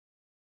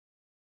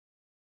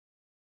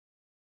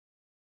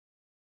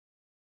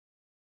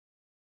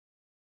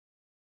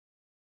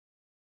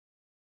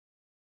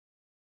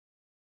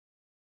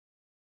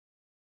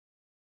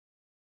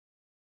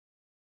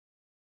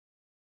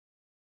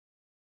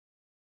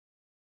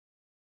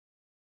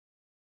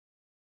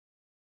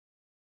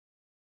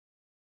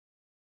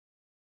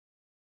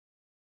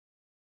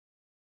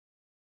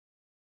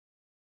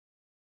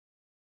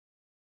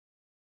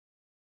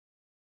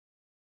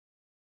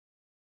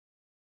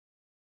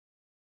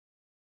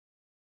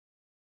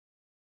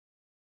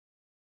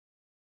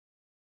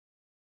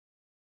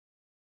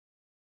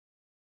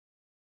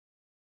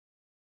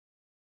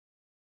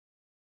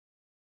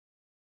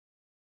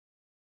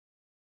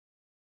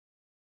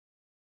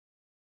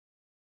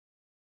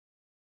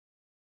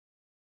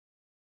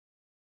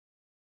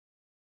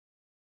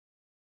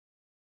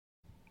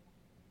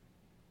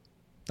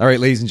All right,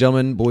 ladies and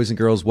gentlemen, boys and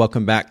girls,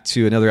 welcome back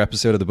to another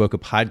episode of the Boca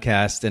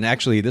Podcast. And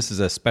actually, this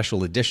is a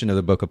special edition of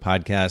the Boca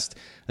Podcast,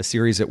 a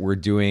series that we're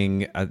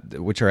doing,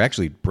 which are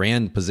actually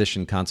brand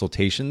position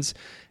consultations,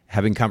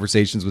 having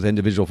conversations with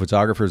individual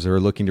photographers who are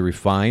looking to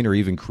refine or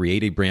even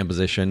create a brand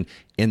position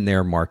in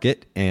their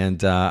market.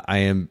 And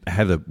I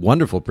have the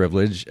wonderful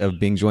privilege of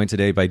being joined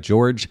today by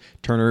George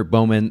Turner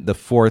Bowman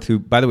IV, who,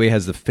 by the way,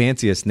 has the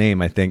fanciest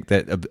name, I think,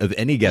 that of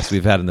any guest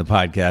we've had on the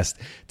podcast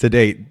to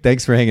date.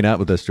 Thanks for hanging out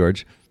with us,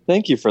 George.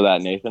 Thank you for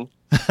that, Nathan.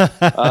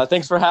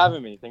 Thanks for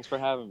having me.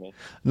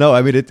 No,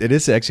 I mean, it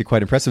is actually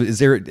quite impressive. Is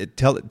there,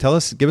 tell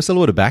us, give us a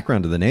little bit of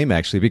background to the name,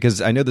 actually,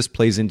 because I know this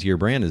plays into your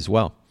brand as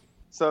well.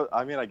 So,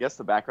 I mean, I guess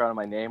the background of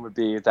my name would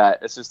be that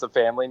it's just a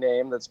family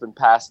name that's been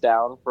passed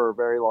down for a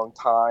very long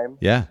time.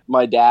 Yeah.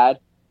 My dad,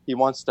 he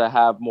wants to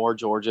have more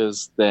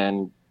Georges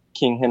than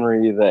King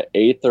Henry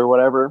VIII or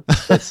whatever.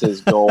 That's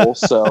his goal.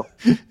 So,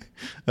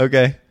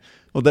 okay.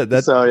 Well,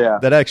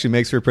 that actually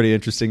makes for a pretty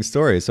interesting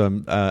story. So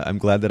I'm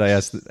glad that I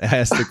asked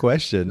the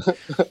question.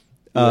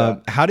 Yeah.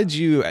 How did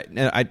you?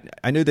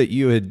 I know that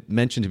you had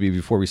mentioned to me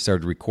before we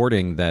started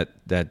recording that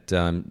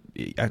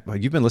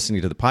you've been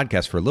listening to the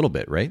podcast for a little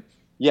bit, right?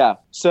 Yeah.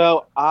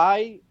 So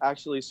I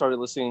actually started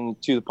listening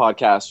to the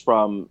podcast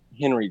from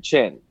Henry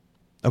Chin.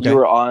 Okay. You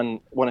were on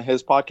one of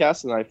his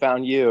podcasts, and I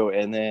found you,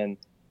 and then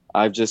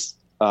I've just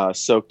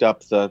soaked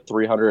up the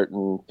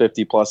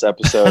 350 plus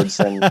episodes,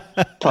 and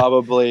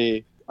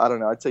probably, I don't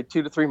know, I'd say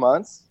 2 to 3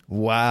 months.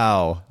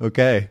 Wow.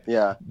 Okay.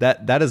 Yeah.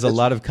 That is a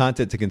lot of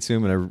content to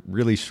consume in a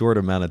really short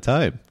amount of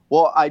time.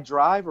 Well, I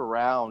drive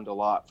around a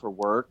lot for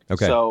work.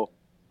 Okay. So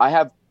I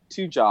have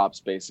 2 jobs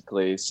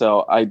basically.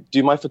 So I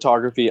do my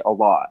photography a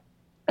lot.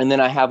 And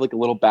then I have like a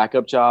little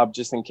backup job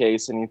just in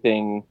case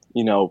anything,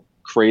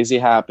 crazy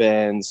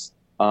happens.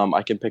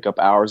 I can pick up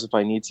hours if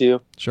I need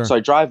to. Sure. So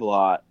I drive a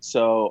lot.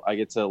 So I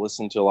get to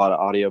listen to a lot of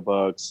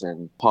audiobooks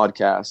and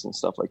podcasts and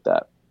stuff like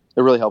that.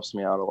 It really helps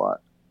me out a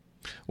lot.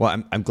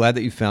 Well, I'm glad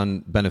that you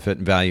found benefit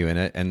and value in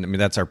it, and I mean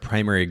that's our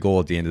primary goal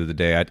at the end of the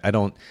day. I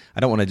don't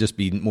want to just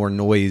be more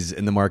noise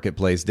in the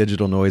marketplace,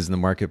 digital noise in the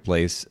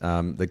marketplace.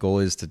 The goal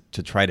is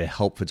to try to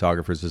help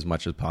photographers as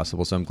much as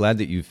possible. So I'm glad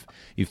that you've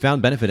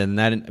found benefit in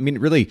that. And I mean,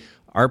 really,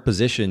 our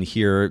position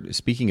here,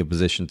 speaking of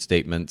position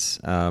statements,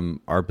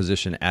 our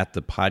position at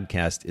the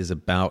podcast is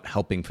about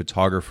helping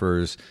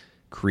photographers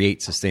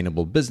create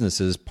sustainable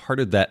businesses. Part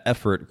of that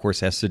effort, of course,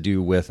 has to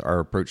do with our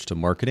approach to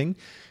marketing.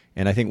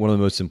 And I think one of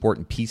the most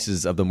important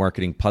pieces of the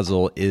marketing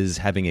puzzle is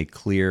having a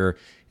clear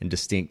and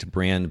distinct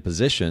brand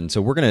position.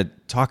 So we're going to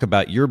talk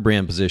about your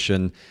brand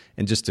position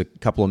in just a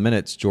couple of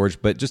minutes,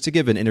 George. But just to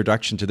give an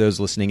introduction to those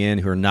listening in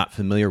who are not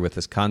familiar with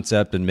this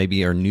concept and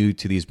maybe are new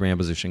to these brand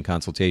position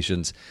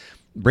consultations,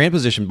 brand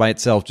position by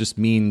itself just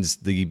means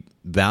the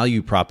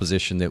value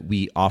proposition that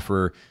we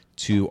offer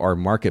to our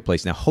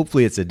marketplace. Now,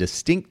 hopefully it's a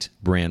distinct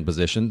brand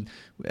position,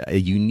 a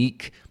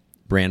unique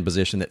brand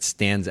position that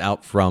stands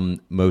out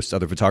from most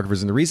other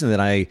photographers. And the reason that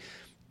I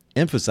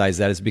emphasize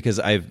that is because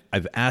I've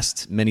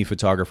asked many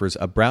photographers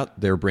about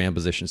their brand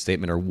position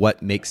statement or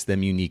what makes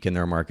them unique in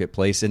their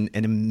marketplace. And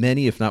in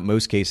many, if not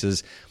most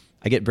cases,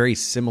 I get very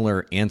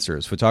similar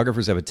answers.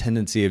 Photographers have a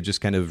tendency of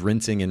just kind of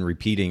rinsing and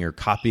repeating or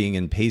copying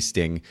and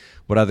pasting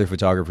what other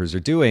photographers are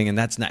doing, and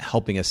that's not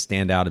helping us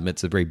stand out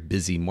amidst a very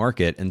busy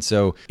market. And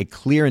so a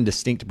clear and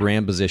distinct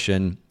brand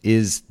position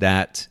is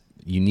that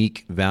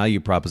unique value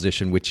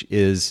proposition, which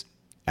is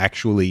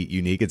actually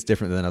unique. It's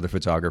different than other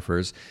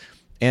photographers.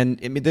 And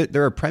I mean,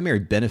 there are primary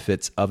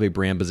benefits of a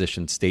brand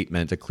position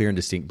statement, a clear and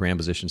distinct brand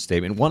position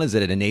statement. One is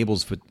that it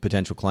enables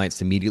potential clients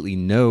to immediately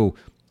know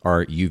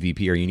our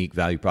UVP, our unique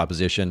value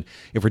proposition.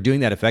 If we're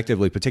doing that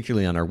effectively,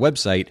 particularly on our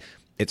website,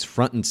 it's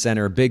front and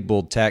center, big,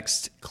 bold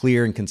text,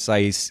 clear and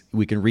concise.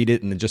 We can read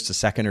it in just a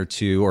second or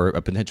two, or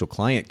a potential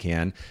client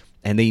can,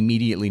 and they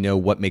immediately know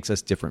what makes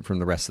us different from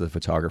the rest of the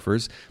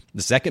photographers.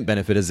 The second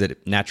benefit is that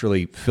it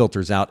naturally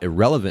filters out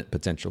irrelevant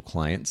potential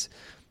clients.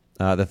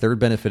 The third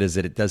benefit is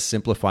that it does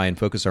simplify and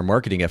focus our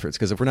marketing efforts,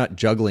 because if we're not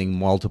juggling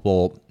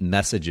multiple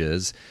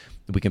messages,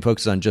 we can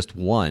focus on just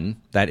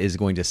one. That is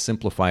going to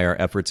simplify our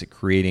efforts at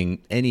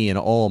creating any and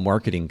all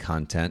marketing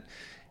content.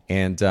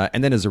 And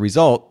then as a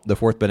result, the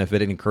fourth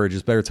benefit, it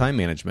encourages better time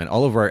management.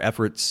 All of our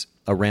efforts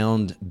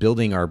around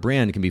building our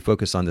brand can be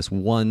focused on this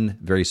one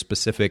very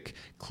specific,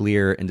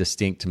 clear, and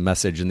distinct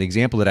message. And the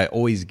example that I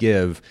always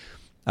give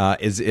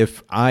is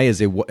if I,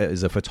 as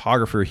a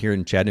photographer here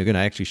in Chattanooga, and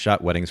I actually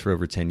shot weddings for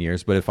over 10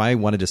 years, but if I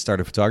wanted to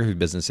start a photography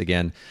business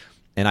again,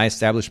 and I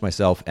established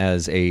myself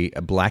as a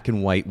black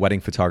and white wedding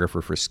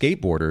photographer for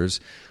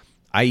skateboarders,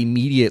 I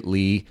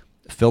immediately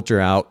filter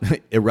out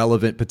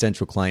irrelevant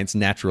potential clients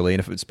naturally,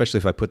 and especially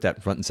if I put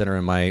that front and center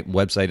in my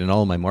website and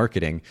all of my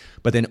marketing.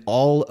 But then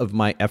all of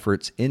my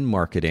efforts in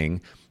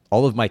marketing,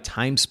 all of my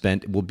time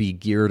spent will be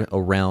geared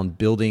around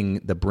building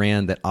the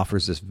brand that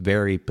offers this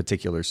very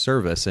particular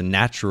service, and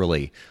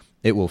naturally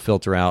it will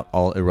filter out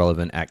all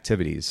irrelevant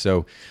activities.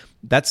 So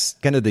that's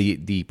kind of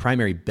the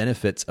primary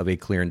benefits of a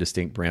clear and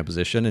distinct brand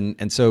position.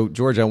 And so,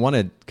 George, I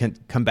want to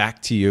come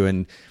back to you,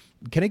 and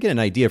can I get an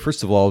idea,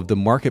 first of all, of the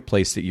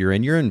marketplace that you're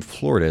in? You're in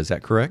Florida, is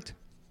that correct?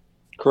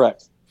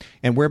 Correct.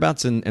 And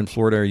whereabouts in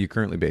Florida are you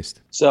currently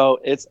based? So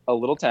it's a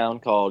little town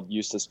called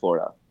Eustis,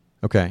 Florida.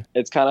 Okay.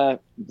 It's kind of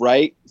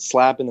right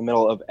slap in the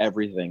middle of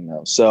everything,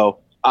 though. So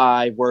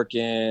I work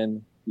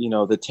in,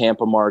 the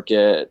Tampa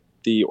market,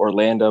 the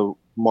Orlando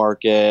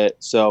market.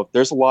 So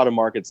there's a lot of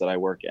markets that I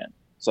work in.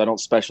 So I don't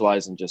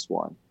specialize in just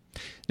one.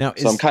 Now,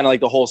 so I'm kind of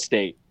like the whole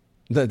state.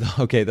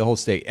 The whole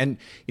state. And,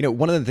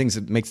 one of the things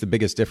that makes the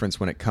biggest difference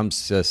when it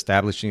comes to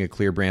establishing a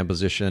clear brand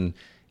position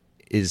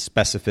is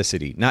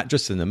specificity, not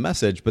just in the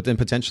message, but then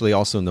potentially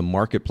also in the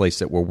marketplace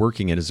that we're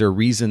working in. Is there a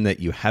reason that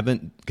you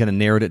haven't kind of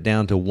narrowed it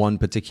down to one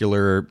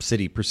particular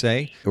city per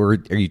se? Or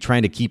are you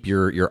trying to keep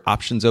your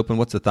options open?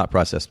 What's the thought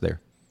process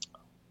there?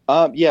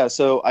 Yeah,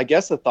 so I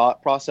guess the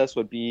thought process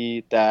would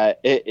be that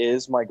it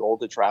is my goal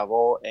to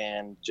travel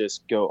and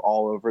just go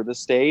all over the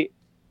state.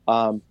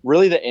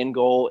 Really, the end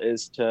goal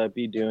is to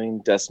be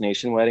doing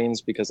destination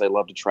weddings because I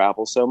love to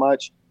travel so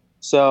much.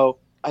 So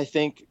I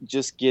think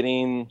just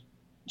getting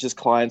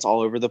clients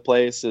all over the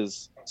place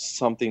is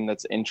something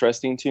that's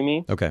interesting to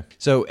me. Okay.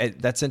 So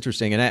that's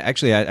interesting. And I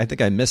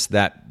think I missed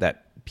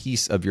that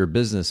piece of your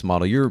business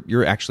model.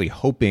 You're actually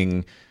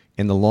hoping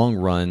in the long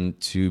run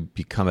to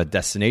become a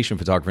destination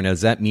photographer. Now, does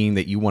that mean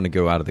that you want to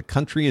go out of the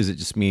country? Does it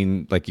just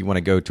mean like you want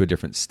to go to a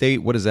different state?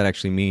 What does that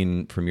actually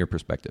mean from your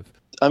perspective?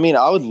 I mean,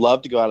 I would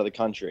love to go out of the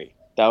country.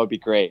 That would be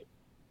great.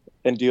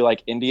 And do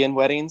like Indian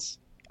weddings.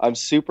 I'm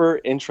super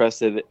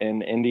interested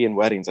in Indian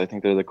weddings. I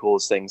think they're the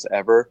coolest things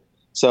ever.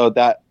 So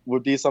that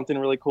would be something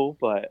really cool,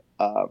 but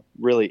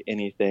really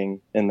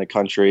anything in the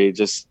country,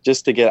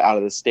 just to get out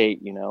of the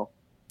state,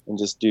 and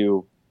just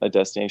do a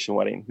destination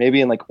wedding.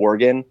 Maybe in like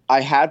Oregon.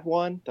 I had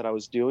one that I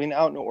was doing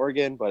out in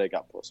Oregon, but it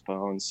got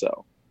postponed.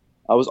 So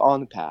I was on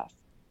the path.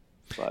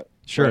 But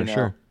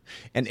sure.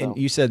 And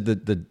you said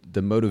that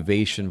the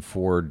motivation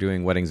for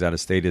doing weddings out of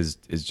state is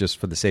just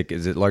for the sake,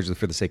 is it largely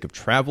for the sake of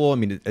travel? I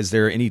mean, is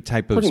there any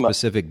type of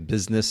specific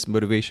business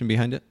motivation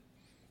behind it?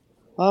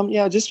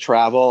 Yeah, just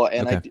travel.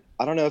 And okay.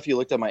 I don't know if you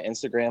looked at my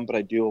Instagram, but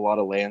I do a lot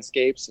of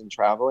landscapes and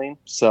traveling.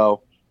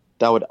 So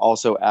that would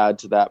also add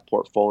to that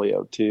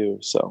portfolio too.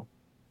 So.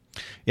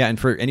 Yeah. And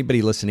for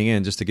anybody listening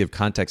in, just to give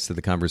context to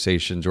the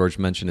conversation, George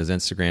mentioned his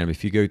Instagram.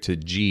 If you go to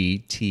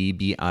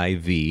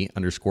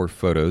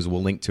GTBIV_photos,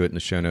 we'll link to it in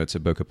the show notes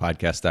at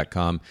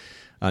bokehpodcast.com.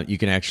 You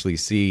can actually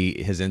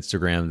see his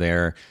Instagram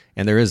there.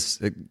 And there is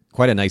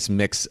quite a nice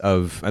mix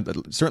of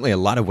certainly a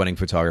lot of wedding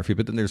photography,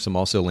 but then there's some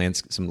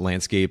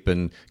landscape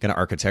and kind of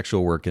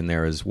architectural work in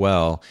there as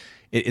well.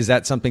 Is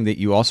that something that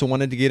you also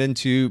wanted to get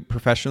into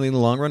professionally in the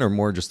long run, or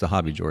more just a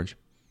hobby, George?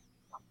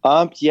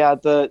 Yeah,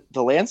 the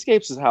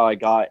landscapes is how I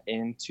got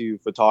into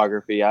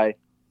photography. I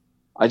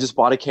just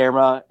bought a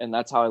camera, and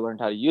that's how I learned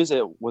how to use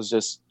it, was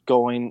just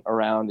going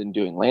around and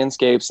doing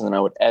landscapes, and then I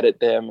would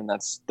edit them, and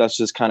that's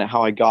just kind of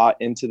how I got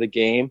into the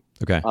game.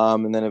 Okay.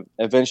 And then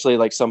eventually,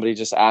 like, somebody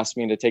just asked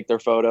me to take their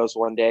photos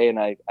one day, and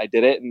I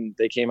did it, and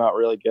they came out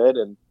really good,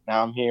 and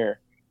now I'm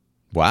here.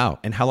 Wow.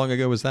 And how long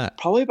ago was that?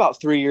 Probably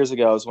about 3 years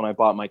ago is when I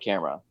bought my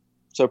camera.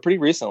 So pretty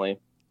recently.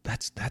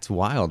 That's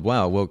wild.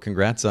 Wow. Well,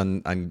 congrats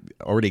on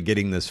already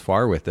getting this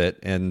far with it.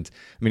 And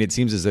I mean, it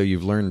seems as though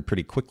you've learned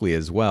pretty quickly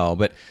as well,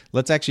 but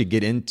let's actually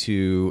get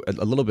into a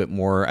little bit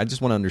more. I just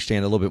want to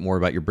understand a little bit more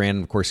about your brand,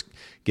 and of course,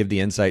 give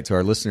the insight to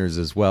our listeners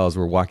as well as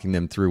we're walking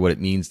them through what it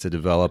means to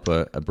develop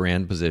a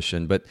brand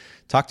position. But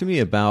talk to me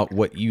about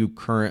what you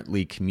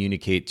currently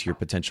communicate to your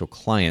potential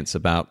clients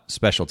about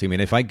specialty. I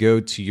mean, if I go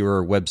to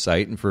your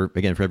website, and for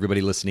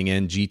everybody listening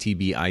in,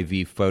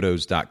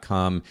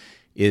 gtbivphotos.com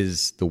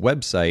is the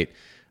website.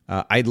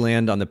 I'd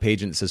land on the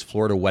page and it says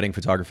Florida wedding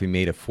photography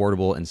made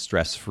affordable and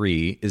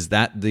stress-free. Is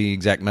that the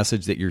exact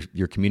message that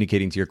you're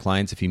communicating to your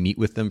clients if you meet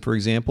with them, for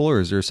example, or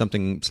is there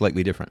something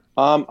slightly different?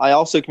 I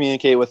also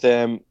communicate with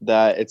them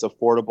that it's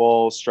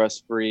affordable,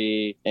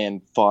 stress-free,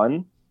 and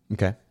fun.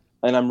 Okay.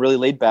 And I'm really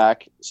laid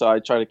back, so I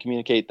try to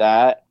communicate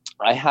that.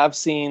 I have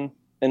seen,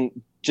 and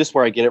just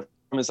where I get it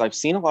from is I've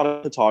seen a lot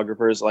of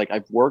photographers, like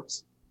I've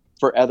worked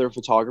for other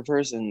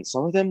photographers, and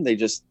some of them, they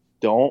just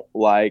don't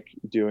like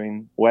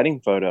doing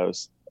wedding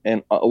photos.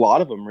 And a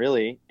lot of them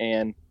really,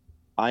 and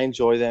I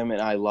enjoy them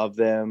and I love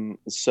them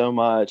so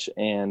much.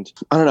 And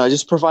I don't know, I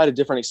just provide a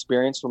different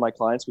experience for my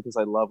clients because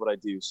I love what I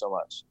do so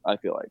much, I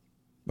feel like.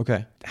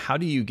 Okay. How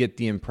do you get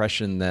the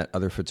impression that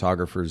other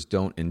photographers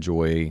don't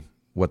enjoy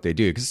what they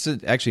do? Because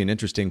it's actually an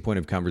interesting point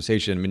of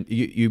conversation. I mean,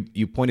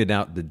 you pointed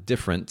out the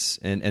difference,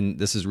 and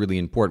this is really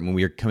important. When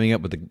we are coming up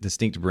with a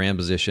distinct brand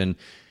position,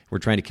 we're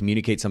trying to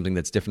communicate something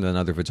that's different than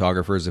other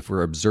photographers. If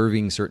we're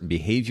observing certain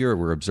behavior,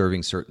 we're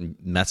observing certain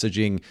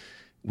messaging,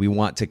 we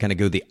want to kind of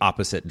go the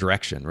opposite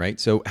direction, right?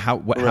 So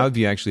how have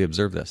you actually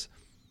observed this?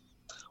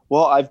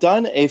 Well, I've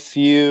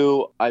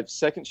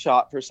second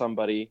shot for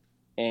somebody,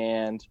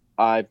 and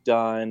I've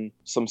done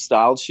some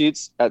styled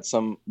shoots at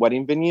some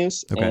wedding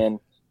venues. Okay. And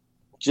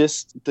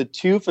just the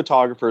two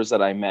photographers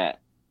that I met,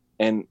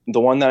 and the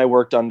one that I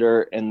worked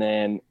under, and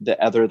then the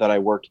other that I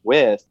worked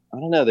with, I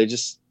don't know, they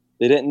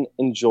didn't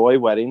enjoy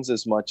weddings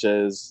as much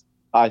as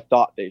I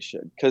thought they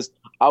should. Because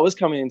I was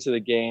coming into the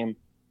game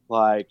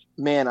like,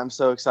 man, I'm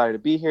so excited to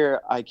be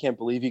here. I can't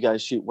believe you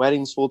guys shoot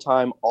weddings full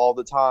time all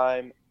the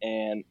time.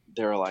 And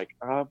they're like,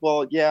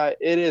 well, yeah,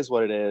 it is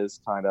what it is,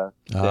 kind of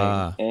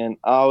thing. And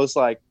I was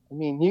like, I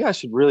mean, you guys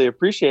should really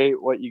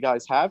appreciate what you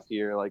guys have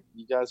here. Like,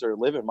 you guys are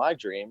living my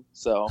dream.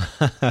 So,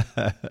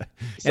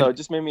 so it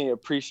just made me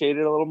appreciate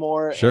it a little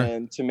more. Sure.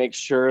 And to make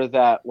sure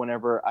that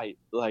whenever I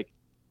like,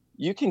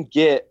 you can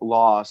get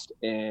lost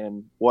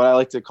in what I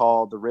like to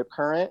call the rip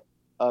current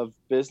of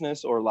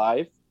business or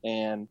life.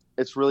 And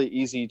it's really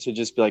easy to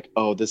just be like,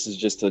 oh, this is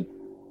just a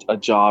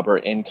job or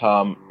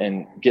income,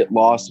 and get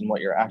lost in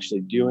what you're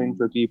actually doing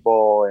for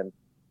people. And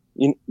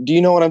do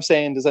you know what I'm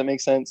saying? Does that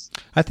make sense?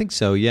 I think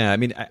so. Yeah. I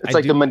mean, it's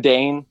like the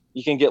mundane.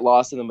 You can get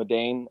lost in the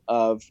mundane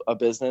of a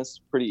business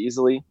pretty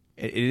easily.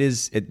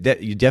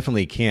 You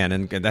definitely can.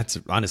 And that's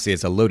honestly,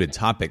 it's a loaded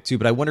topic too,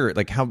 but I wonder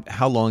like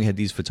how long had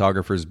these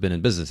photographers been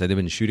in business? Had they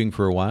been shooting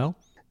for a while?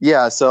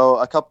 Yeah. So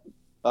a couple,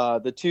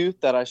 the two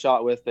that I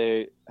shot with,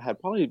 they had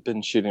probably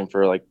been shooting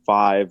for like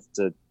 5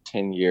 to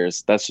 10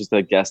 years. That's just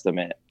a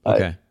guesstimate.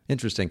 Okay.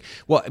 Interesting.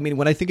 Well, I mean,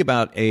 when I think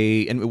about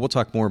and we'll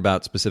talk more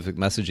about specific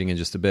messaging in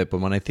just a bit, but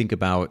when I think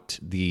about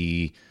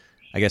the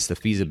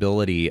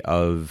feasibility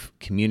of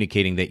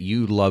communicating that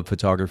you love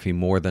photography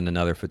more than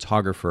another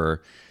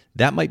photographer,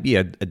 that might be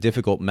a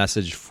difficult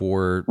message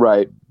for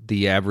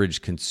the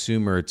average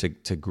consumer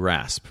to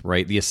grasp,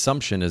 right? The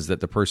assumption is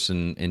that the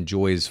person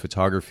enjoys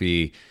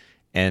photography,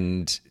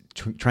 and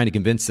trying to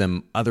convince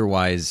them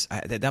otherwise,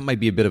 that might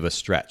be a bit of a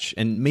stretch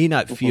and may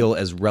not feel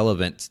as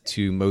relevant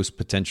to most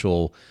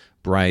potential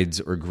brides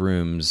or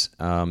grooms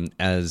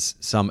as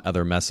some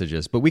other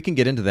messages. But we can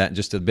get into that in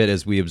just a bit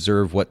as we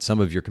observe what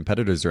some of your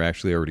competitors are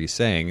actually already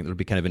saying. It'll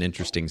be kind of an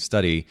interesting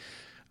study.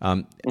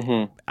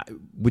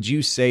 Would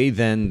you say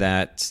then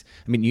that,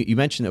 I mean, you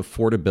mentioned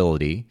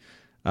affordability.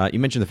 You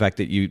mentioned the fact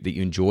that you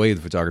enjoy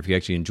the photography, you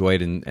actually enjoy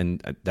it,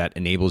 and that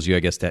enables you, I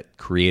guess, that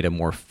create a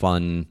more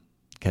fun,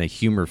 kind of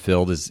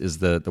humor-filled is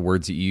the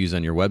words that you use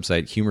on your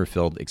website,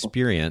 humor-filled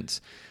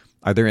experience.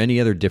 Are there any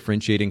other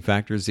differentiating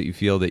factors that you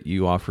feel that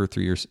you offer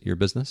through your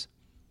business?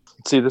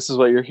 See, this is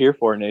what you're here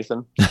for,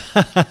 Nathan.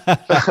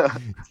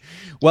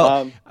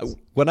 Well,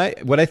 what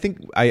I think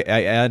I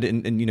add,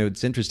 and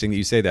it's interesting that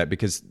you say that,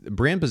 because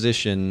brand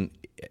position,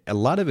 a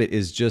lot of it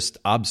is just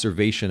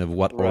observation of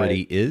what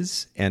already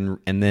is, and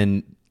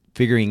then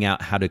figuring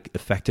out how to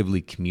effectively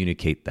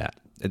communicate that.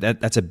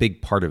 That's a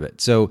big part of it.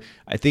 So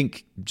I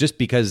think just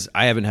because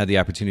I haven't had the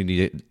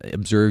opportunity to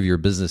observe your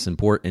business in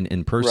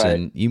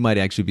person, you might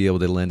actually be able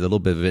to lend a little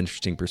bit of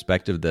interesting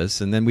perspective to this,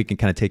 and then we can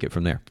kind of take it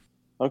from there.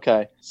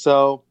 Okay.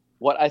 So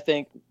what I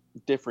think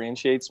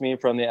differentiates me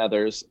from the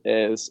others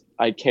is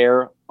I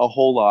care a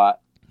whole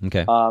lot.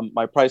 Okay.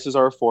 My prices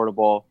are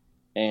affordable,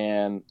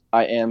 and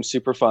I am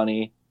super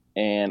funny,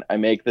 and I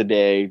make the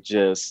day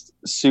just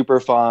super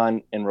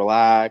fun and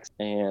relaxed,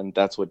 and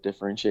that's what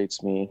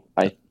differentiates me.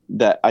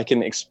 That I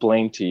can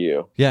explain to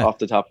you off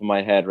the top of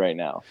my head right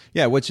now.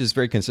 Yeah, which is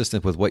very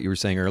consistent with what you were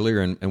saying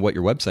earlier and what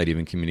your website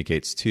even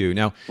communicates too.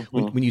 Now,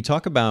 when you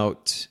talk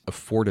about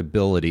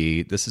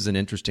affordability, this is an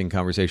interesting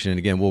conversation. And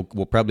again,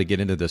 we'll probably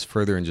get into this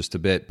further in just a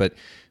bit, but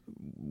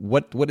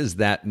what does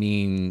that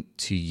mean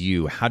to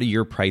you? How do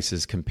your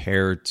prices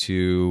compare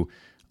to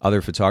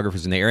other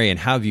photographers in the area? And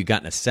how have you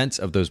gotten a sense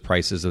of those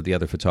prices of the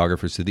other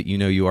photographers so that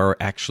you are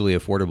actually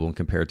affordable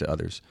compared to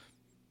others?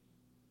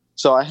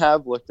 So I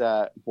have looked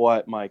at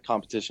what my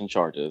competition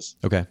charges.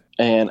 Okay.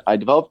 And I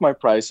developed my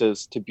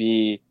prices to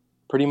be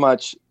pretty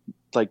much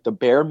like the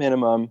bare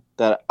minimum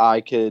that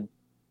I could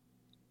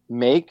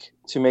make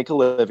to make a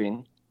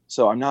living.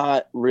 So I'm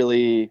not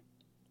really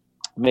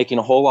making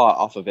a whole lot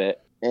off of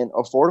it. And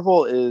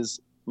affordable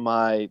is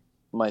my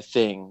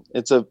thing.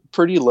 It's a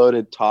pretty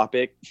loaded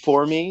topic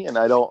for me, and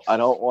I don't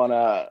want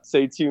to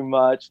say too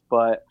much,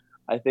 but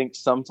I think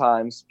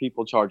sometimes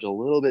people charge a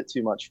little bit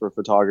too much for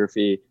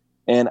photography.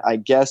 And I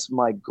guess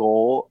my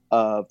goal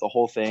of the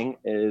whole thing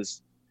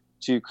is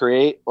to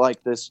create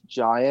like this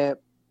giant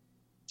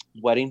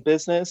wedding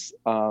business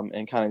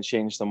and kind of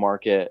change the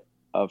market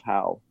of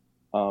how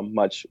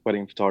much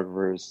wedding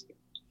photographers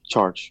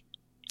charge.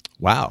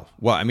 Wow.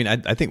 Well, I mean,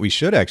 I think we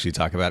should actually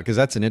talk about it, because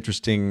that's an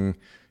interesting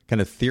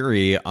kind of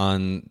theory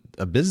on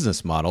a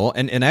business model.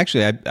 And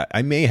actually,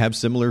 I may have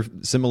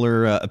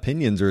similar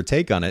opinions or a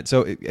take on it.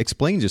 So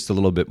explain just a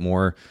little bit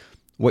more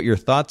what your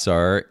thoughts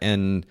are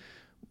and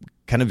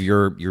kind of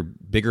your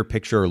bigger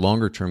picture or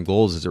longer term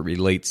goals as it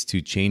relates to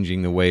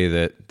changing the way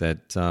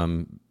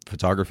that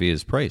photography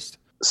is priced.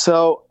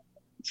 So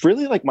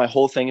really, like, my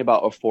whole thing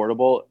about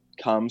affordable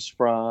comes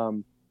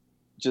from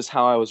just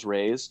how I was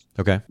raised.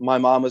 Okay. My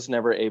mom was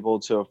never able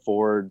to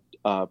afford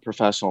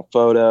professional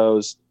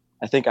photos.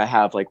 I think I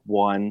have like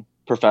one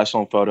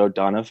professional photo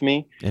done of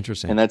me.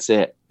 Interesting. And that's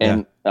it.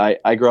 And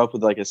I grew up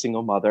with like a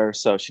single mother,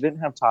 so she didn't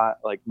have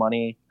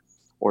money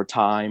or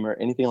time or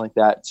anything like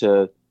that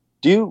to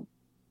do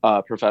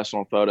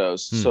professional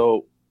photos.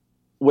 So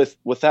with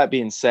that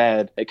being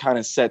said, it kind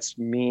of sets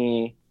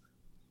me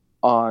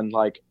on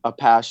like a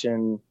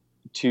passion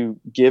to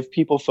give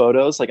people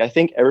photos. Like, I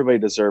think everybody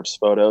deserves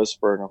photos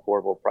for an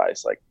affordable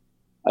price. Like,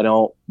 I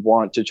don't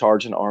want to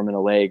charge an arm and a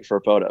leg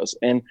for photos.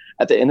 And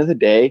at the end of the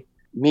day,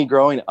 me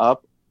growing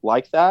up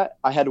like that,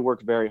 I had to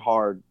work very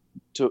hard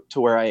to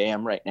where I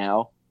am right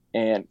now.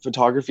 And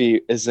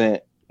photography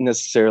isn't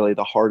necessarily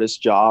the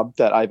hardest job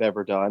that I've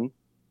ever done.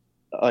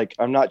 Like,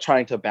 I'm not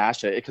trying to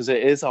bash it because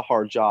it is a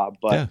hard job,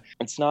 but Yeah.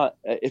 it's not,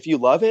 if you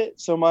love it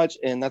so much,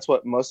 and that's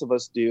what most of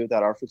us do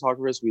that are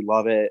photographers, we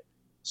love it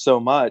so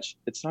much.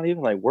 It's not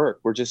even like work.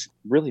 We're just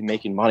really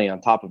making money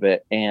on top of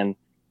it. And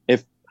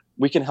if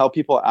we can help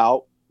people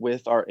out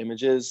with our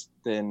images,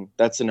 then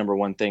that's the number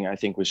one thing I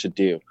think we should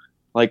do.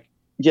 Like,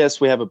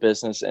 yes, we have a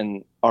business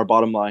and our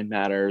bottom line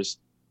matters,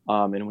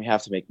 and we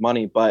have to make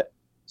money, but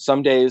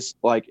some days,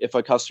 like if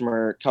a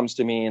customer comes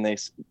to me and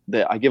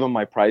I give them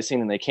my pricing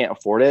and they can't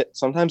afford it,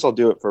 sometimes I'll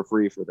do it for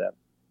free for them,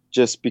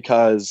 just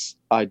because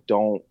I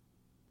don't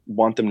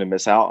want them to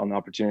miss out on the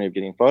opportunity of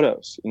getting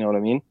photos. You know what I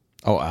mean?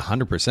 Oh,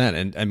 100%.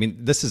 And I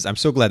mean, I'm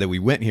so glad that we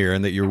went here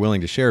and that you're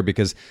willing to share,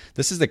 because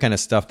this is the kind of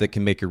stuff that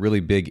can make a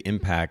really big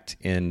impact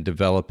in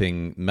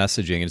developing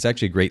messaging. And it's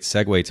actually a great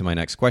segue to my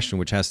next question,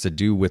 which has to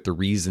do with the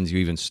reasons you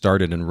even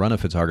started and run a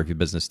photography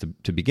business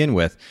to begin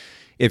with.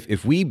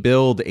 If we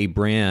build a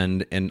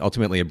brand and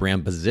ultimately a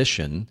brand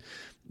position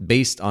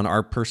based on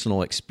our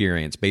personal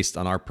experience, based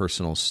on our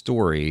personal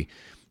story,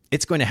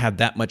 it's going to have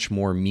that much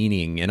more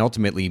meaning and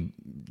ultimately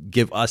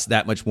give us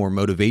that much more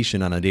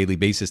motivation on a daily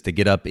basis to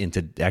get up and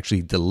to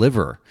actually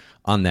deliver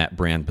on that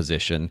brand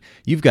position.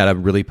 You've got a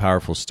really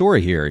powerful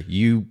story here.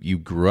 You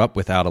grew up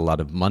without a lot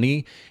of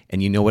money,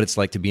 and you know what it's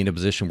like to be in a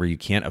position where you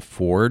can't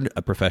afford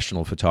a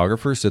professional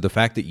photographer. So the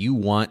fact that you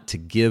want to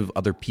give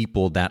other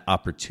people that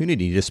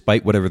opportunity,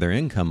 despite whatever their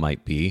income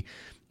might be,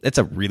 that's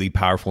a really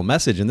powerful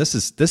message, and this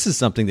is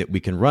something that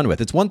we can run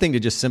with. It's one thing to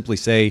just simply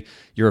say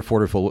you're an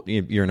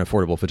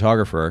affordable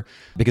photographer,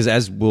 because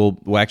as we'll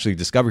actually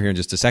discover here in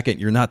just a second,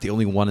 you're not the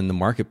only one in the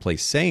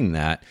marketplace saying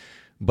that.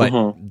 But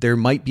there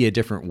might be a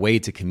different way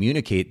to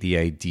communicate the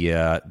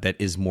idea that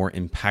is more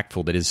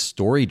impactful, that is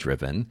story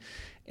driven.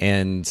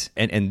 And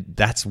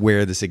that's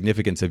where the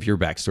significance of your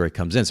backstory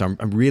comes in. So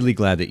I'm really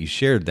glad that you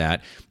shared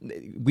that.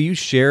 Will you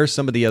share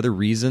some of the other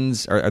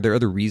reasons? Are there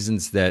other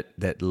reasons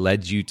that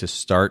led you to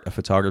start a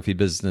photography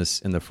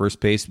business in the first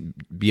place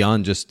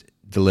beyond just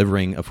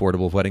delivering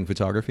affordable wedding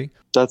photography?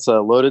 That's a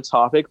loaded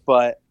topic,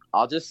 but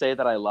I'll just say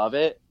that I love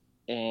it.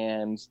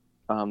 And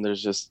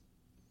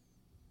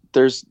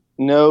there's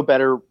no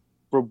better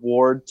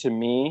reward to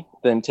me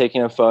than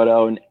taking a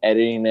photo and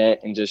editing it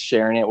and just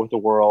sharing it with the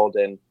world,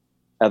 and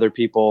other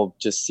people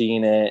just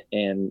seeing it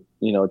and,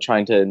 you know,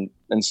 trying to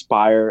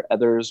inspire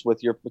others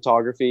with your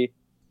photography.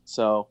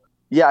 So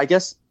yeah, I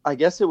guess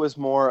it was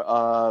more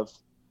of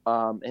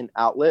an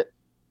outlet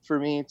for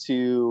me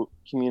to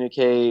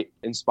communicate,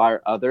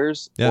 inspire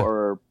others,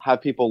 or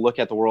have people look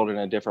at the world in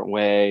a different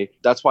way.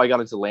 That's why I got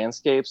into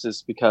landscapes,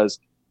 is because,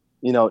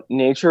 you know,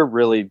 nature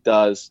really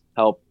does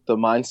help the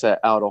mindset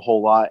out a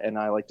whole lot. And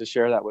I like to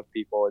share that with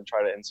people and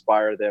try to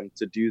inspire them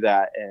to do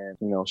that, and,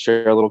 you know,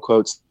 share little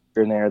quotes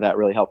here and there that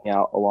really helped me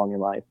out along in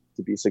life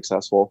to be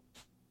successful.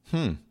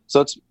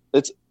 So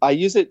I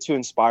use it to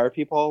inspire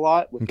people a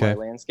lot with my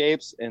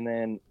landscapes. And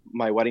then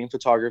my wedding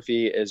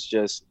photography is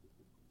just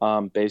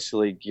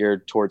basically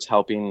geared towards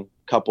helping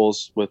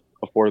couples with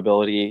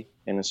affordability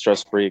and a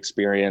stress-free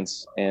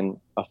experience and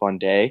a fun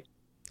day.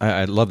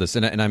 I love this,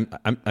 and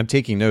I'm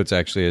taking notes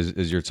actually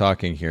as you're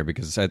talking here,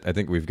 because I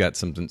think we've got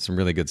some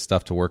really good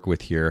stuff to work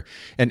with here.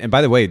 And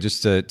by the way,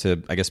 just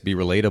to I guess be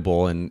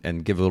relatable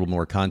and give a little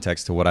more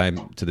context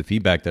to the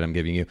feedback that I'm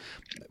giving you.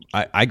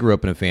 I grew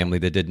up in a family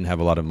that didn't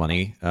have a lot of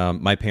money.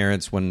 My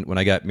parents, when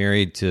I got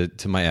married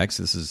to my ex,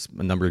 this is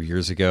a number of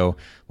years ago.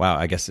 Wow,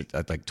 I guess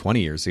like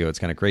 20 years ago. It's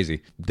kind of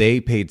crazy.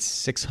 They paid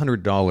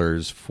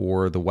 $600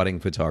 for the wedding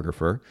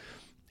photographer,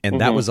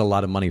 and that was a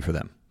lot of money for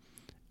them.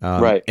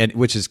 Right. And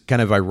which is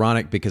kind of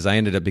ironic, because I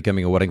ended up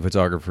becoming a wedding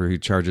photographer who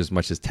charges as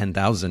much as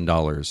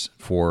 $10,000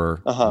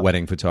 for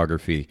wedding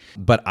photography.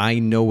 But I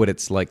know what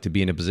it's like to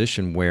be in a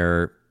position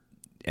where,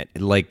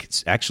 like,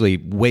 it's actually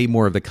way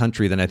more of the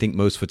country than I think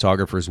most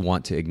photographers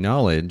want to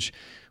acknowledge,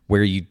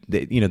 where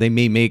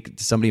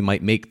somebody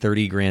might make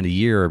 $30,000 a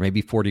year or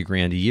maybe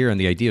 $40,000 a year, and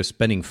the idea of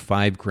spending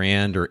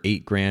 $5,000 or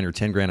 $8,000 or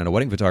 $10,000 on a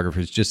wedding photographer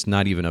is just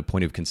not even a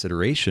point of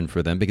consideration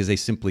for them, because they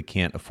simply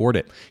can't afford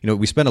it. You know,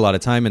 we spend a lot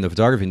of time in the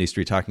photography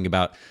industry talking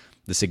about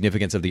the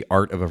significance of the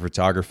art of a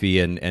photography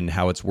and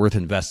how it's worth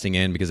investing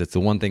in, because it's the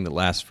one thing that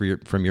lasts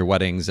from your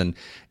weddings, and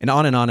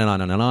on and on and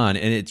on and on.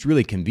 And it's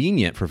really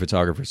convenient for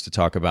photographers to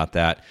talk about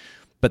that.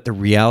 But the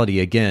reality,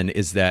 again,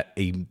 is that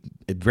a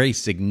very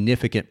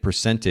significant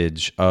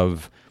percentage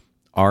of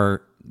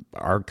our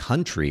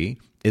country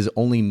is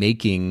only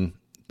making,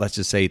 let's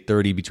just say,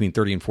 between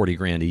 $30,000 and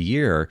 $40,000 a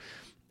year.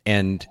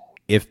 And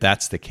if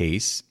that's the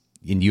case,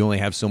 and you only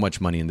have so much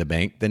money in the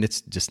bank, then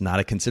it's just not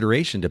a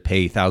consideration to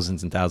pay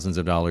thousands and thousands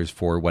of dollars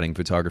for wedding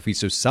photography.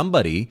 So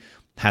somebody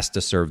has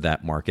to serve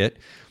that market.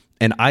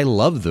 And I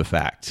love the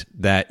fact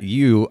that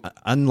you,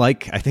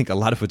 unlike I think a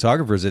lot of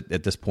photographers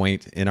at this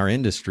point in our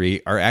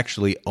industry, are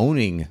actually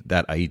owning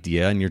that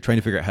idea, and you're trying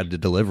to figure out how to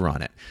deliver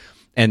on it.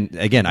 And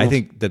again, I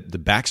think that the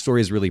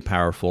backstory is really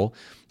powerful.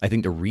 I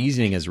think the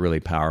reasoning is really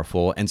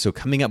powerful. And so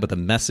coming up with a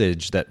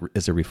message that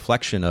is a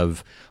reflection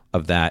of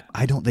that,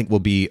 I don't think will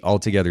be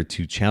altogether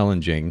too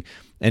challenging.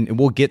 And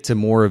we'll get to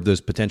more of those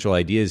potential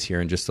ideas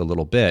here in just a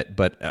little bit.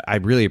 But I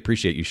really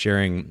appreciate you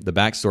sharing the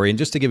backstory. And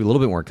just to give you a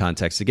little bit more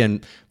context,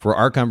 again, for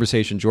our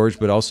conversation, George,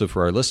 but also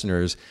for our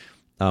listeners,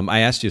 I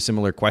asked you a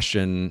similar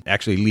question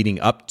actually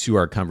leading up to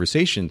our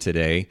conversation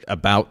today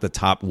about the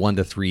top 1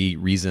 to 3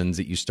 reasons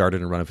that you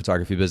started and run a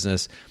photography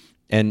business.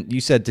 And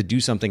you said to do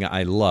something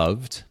I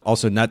loved,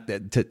 also not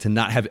to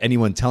not have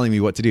anyone telling me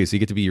what to do. So you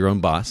get to be your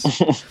own boss,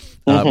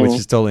 which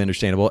is totally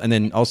understandable. And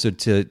then also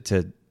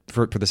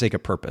for the sake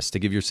of purpose, to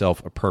give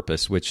yourself a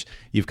purpose, which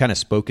you've kind of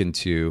spoken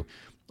to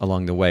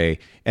along the way.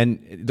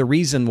 And the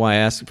reason why I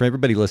ask, for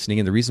everybody listening,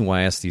 and the reason why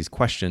I ask these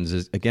questions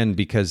is, again,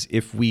 because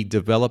if we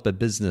develop a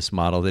business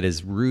model that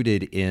is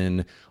rooted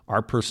in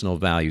our personal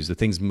values, the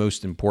things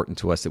most important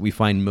to us that we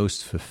find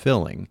most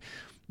fulfilling,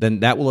 then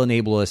that will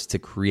enable us to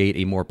create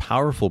a more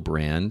powerful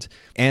brand.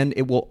 And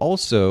it will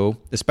also,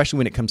 especially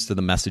when it comes to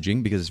the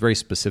messaging, because it's very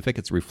specific,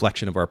 it's a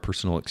reflection of our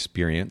personal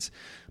experience,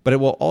 but it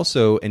will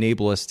also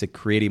enable us to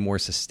create a more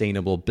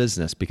sustainable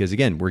business. Because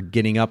again, we're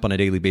getting up on a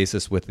daily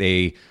basis with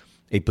a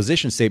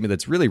position statement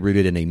that's really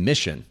rooted in a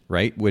mission,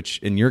 right? Which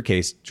in your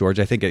case, George,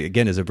 I think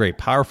again is a very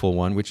powerful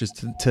one, which is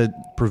to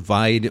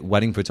provide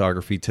wedding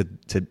photography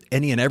to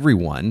any and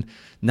everyone,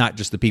 not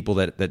just the people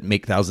that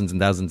make thousands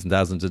and thousands and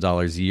thousands of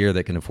dollars a year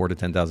that can afford a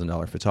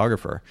 $10,000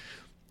 photographer.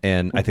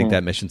 And I think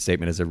that mission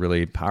statement is a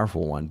really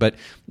powerful one. But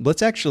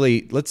let's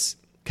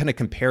kind of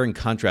compare and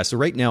contrast. So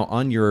right now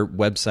on your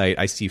website,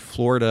 I see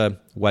Florida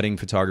wedding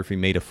photography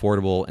made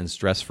affordable and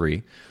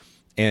stress-free.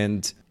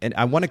 And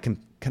I want to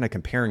kind of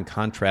compare and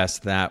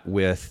contrast that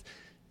with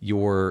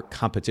your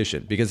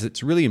competition, because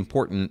it's really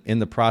important in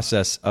the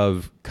process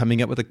of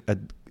coming up with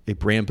a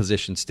brand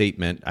position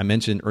statement. I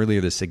mentioned earlier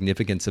the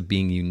significance of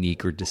being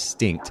unique or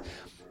distinct,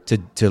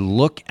 to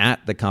look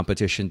at the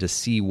competition to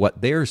see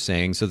what they're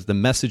saying so that the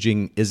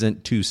messaging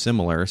isn't too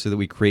similar, so that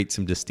we create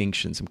some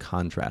distinction, some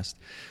contrast.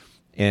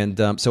 And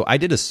so I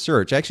did a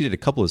search. I actually did a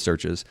couple of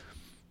searches.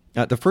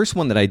 The first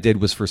one that I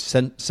did was for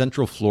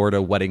Central Florida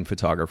wedding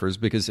photographers,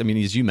 because, I mean,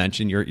 as you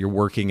mentioned, you're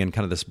working in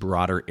kind of this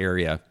broader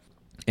area.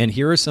 And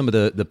here are some of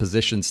the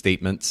position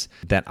statements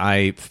that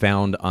I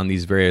found on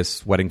these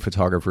various wedding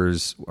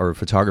photographers or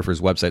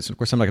photographers' websites. And of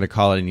course, I'm not going to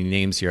call out any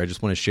names here. I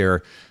just want to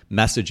share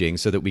messaging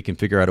so that we can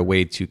figure out a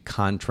way to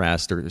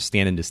contrast or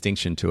stand in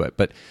distinction to it.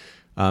 But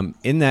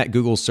in that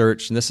Google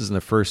search, and this is in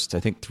the first, I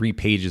think, 3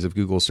 pages of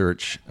Google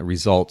search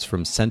results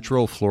from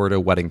Central Florida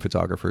wedding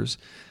photographers.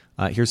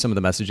 Here's some of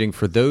the messaging.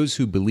 For those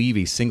who believe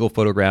a single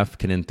photograph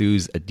can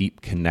enthuse a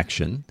deep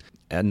connection.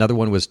 Another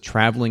one was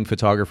traveling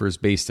photographers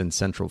based in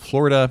Central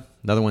Florida.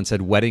 Another one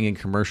said wedding and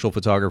commercial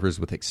photographers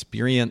with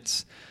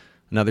experience.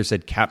 Another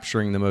said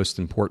capturing the most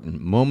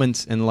important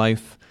moments in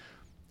life.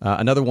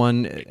 Another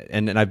one,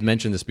 and I've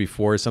mentioned this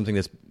before, is something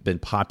that's been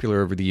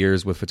popular over the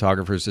years with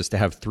photographers, is to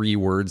have 3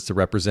 words to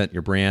represent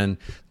your brand.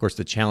 Of course,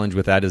 the challenge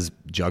with that is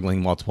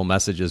juggling multiple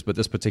messages, but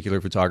this particular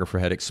photographer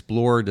had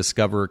explore,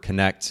 discover,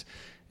 connect,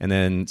 and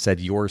then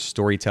said your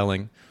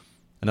storytelling.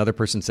 Another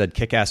person said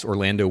kick-ass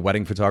Orlando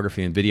wedding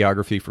photography and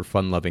videography for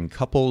fun-loving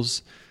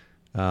couples.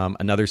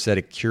 Another said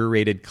a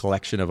curated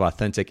collection of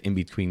authentic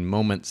in-between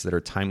moments that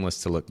are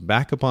timeless to look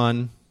back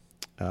upon.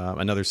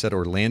 Another said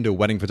Orlando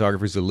wedding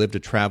photographers who live to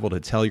travel to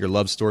tell your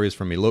love stories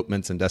from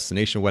elopements and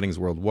destination weddings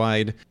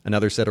worldwide.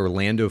 Another said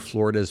Orlando,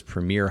 Florida's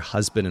premier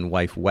husband and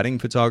wife wedding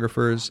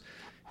photographers.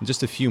 And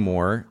just a few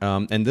more.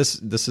 And this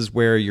is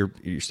where you're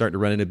starting to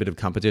run into a bit of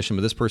competition.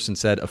 But this person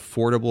said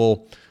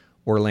affordable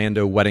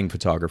Orlando wedding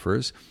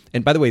photographers.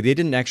 And by the way, they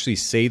didn't actually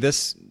say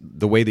this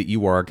the way that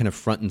you are, kind of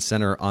front and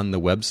center on the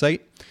website,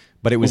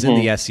 but it was in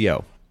the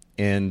SEO.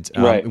 And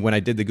when I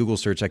did the Google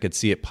search, I could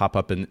see it pop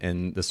up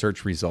in the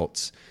search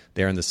results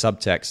there in the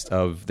subtext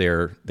of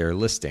their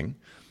listing.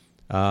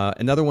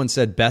 Another one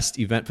said best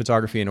event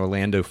photography in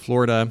Orlando,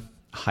 Florida,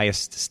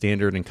 highest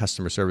standard in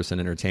customer service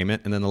and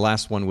entertainment. And then the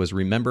last one was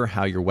remember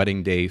how your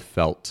wedding day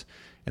felt.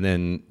 And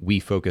then we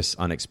focus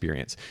on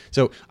experience.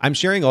 So I'm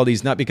sharing all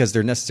these not because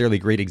they're necessarily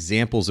great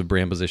examples of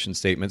brand position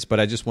statements, but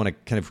I just want to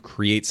kind of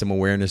create some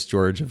awareness,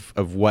 George,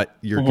 of what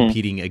you're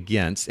competing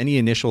against. Any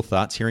initial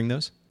thoughts hearing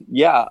those?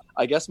 Yeah,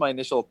 I guess my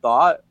initial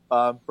thought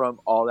from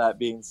all that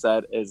being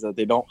said is that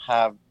they don't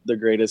have the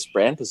greatest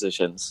brand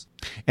positions.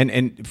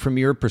 And from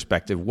your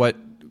perspective, what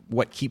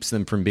keeps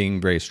them from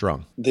being very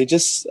strong? They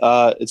just,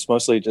 it's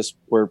mostly just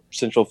we're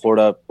Central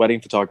Florida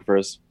wedding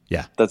photographers.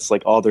 Yeah. That's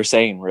like all they're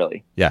saying,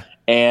 really. Yeah.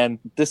 And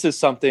this is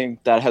something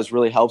that has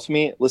really helped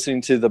me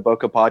listening to the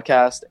Boca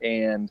podcast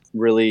and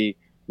really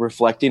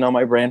reflecting on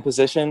my brand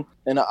position.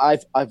 And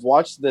I've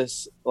watched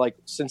this, like,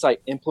 since I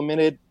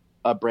implemented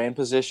a brand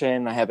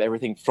position, I have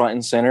everything front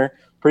and center,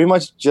 pretty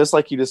much just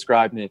like you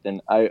described,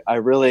 Nathan. I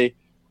really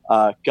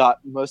got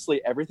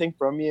mostly everything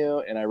from you.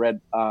 And I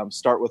read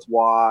Start With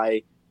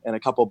Why and a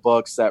couple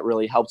books that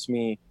really helped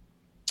me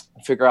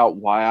figure out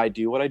why I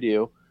do what I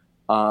do.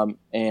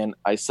 And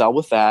I sell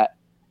with that.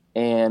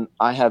 And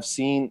I have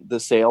seen the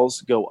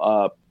sales go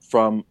up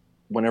from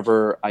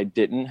whenever I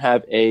didn't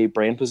have a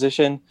brand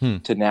position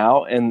to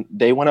now. And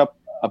they went up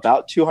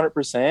about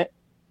 200%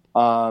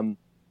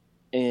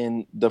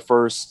 in the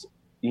first,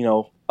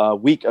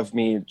 week of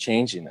me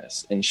changing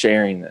this and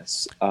sharing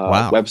this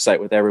website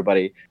with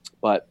everybody.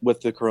 But with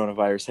the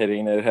coronavirus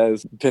hitting, it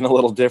has been a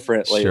little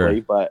different lately.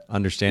 Sure. But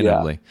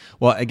understandably,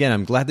 well, again,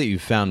 I'm glad that you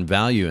found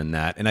value in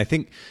that, and I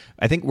think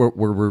what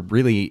we're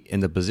really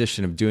in the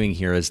position of doing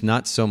here is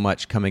not so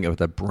much coming up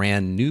with a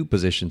brand new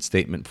position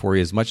statement for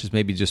you, as much as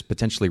maybe just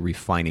potentially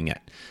refining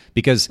it.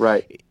 Because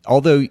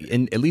although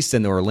at least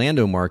in the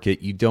Orlando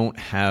market, you don't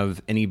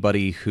have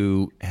anybody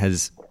who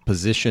has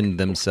positioned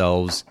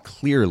themselves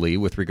clearly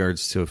with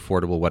regards to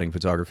affordable wedding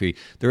photography,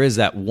 there is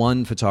that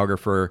one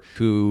photographer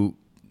who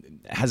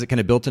has it kind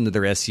of built into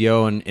their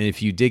SEO, and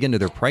if you dig into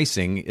their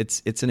pricing,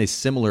 it's in a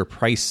similar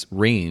price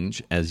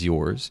range as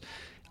yours.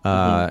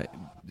 So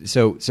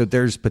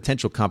there's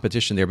potential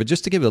competition there. But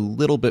just to give a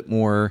little bit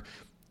more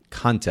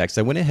context,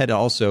 I went ahead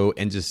also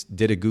and just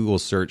did a Google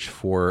search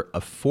for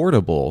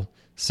affordable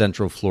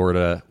Central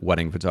Florida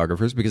wedding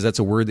photographers, because that's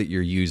a word that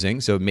you're using.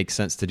 So it makes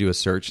sense to do a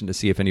search and to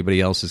see if anybody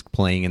else is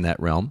playing in that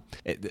realm.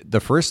 The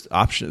first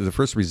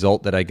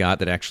result that I got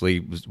that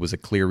actually was a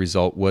clear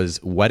result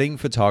was wedding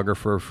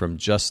photographer from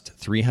just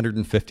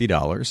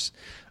 $350,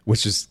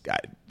 which is,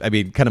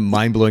 kind of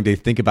mind blowing to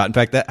think about. In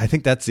fact, I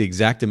think that's the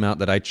exact amount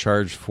that I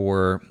charged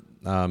for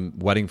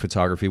wedding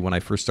photography when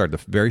I first started.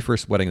 The very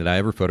first wedding that I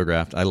ever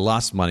photographed, I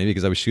lost money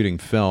because I was shooting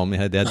film. I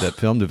had to have that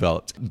film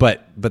developed,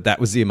 but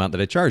that was the amount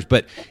that I charged.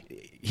 But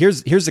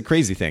here's the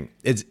crazy thing: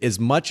 as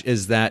much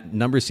as that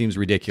number seems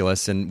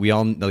ridiculous, and we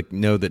all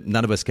know that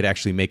none of us could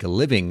actually make a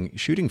living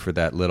shooting for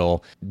that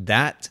little,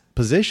 that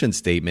position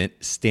statement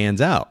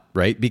stands out,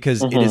 right?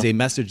 Because it is a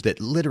message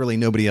that literally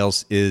nobody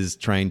else is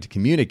trying to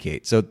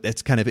communicate. So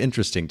that's kind of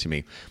interesting to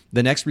me.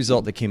 The next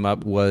result that came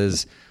up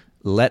was,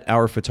 let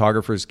our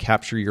photographers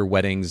capture your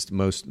wedding's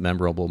most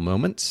memorable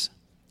moments.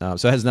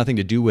 So it has nothing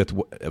to do with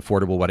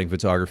affordable wedding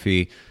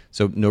photography,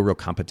 so no real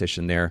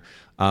competition there.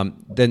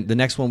 Then the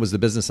next one was the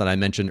business that I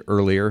mentioned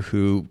earlier,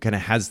 who kind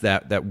of has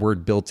that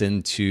word built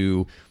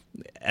into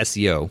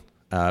SEO,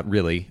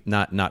 really,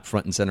 not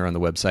front and center on the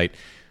website.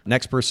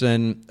 Next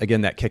person,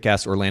 again, that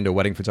kick-ass Orlando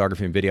wedding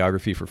photography and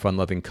videography for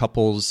fun-loving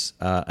couples.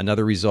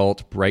 Another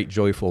result, bright,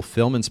 joyful,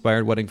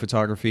 film-inspired wedding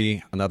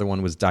photography. Another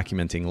one was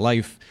documenting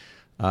life.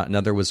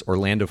 Another was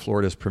Orlando,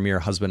 Florida's premier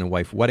husband and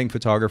wife wedding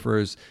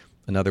photographers.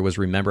 Another was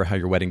remember how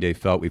your wedding day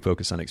felt. We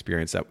focus on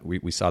experience. That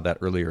we saw that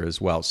earlier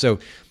as well. So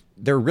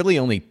there are really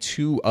only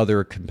two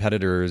other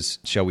competitors,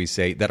 shall we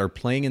say, that are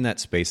playing in that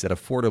space, that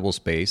affordable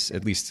space,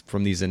 at least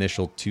from these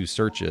initial two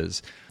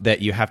searches,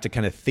 that you have to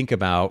kind of think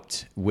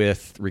about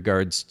with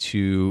regards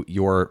to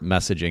your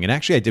messaging. And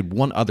actually, I did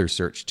one other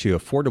search too,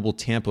 affordable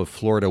Tampa,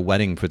 Florida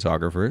wedding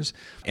photographers.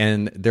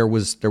 And there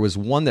was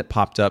one that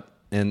popped up,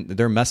 and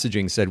their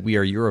messaging said, we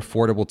are your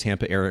affordable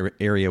Tampa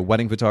area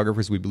wedding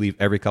photographers. We believe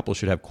every couple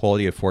should have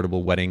quality,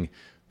 affordable wedding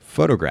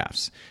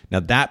photographs.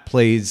 Now that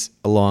plays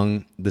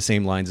along the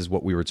same lines as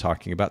what we were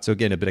talking about. So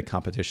again, a bit of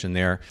competition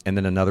there. And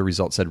then another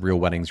result said real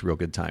weddings, real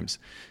good times.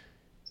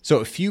 So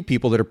a few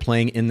people that are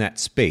playing in that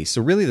space.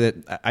 So really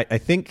I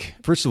think,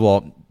 first of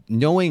all,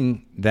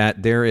 knowing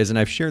that there is, and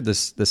I've shared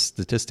this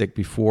statistic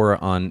before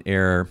on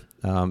air,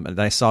 and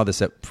I saw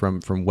this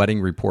from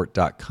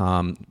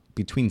weddingreport.com,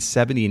 between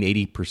 70 and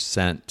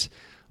 80%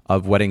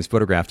 of weddings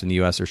photographed in the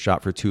U.S. are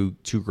shot for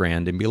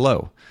 $2,000 and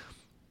below.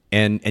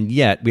 And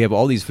yet we have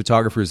all these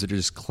photographers that are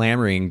just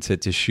clamoring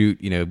to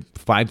shoot,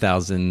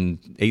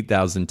 $5,000, $8,000,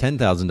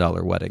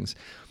 $10,000 weddings,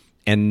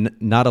 and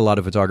not a lot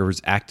of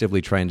photographers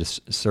actively trying to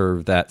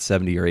serve that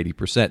 70 or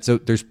 80%. So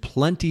there's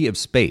plenty of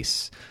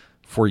space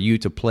for you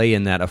to play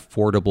in that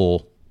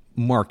affordable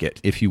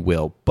market, if you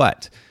will.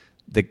 But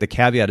the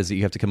caveat is that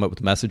you have to come up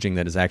with messaging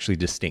that is actually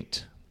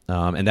distinct.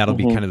 And that'll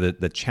be kind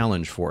of the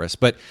challenge for us.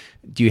 But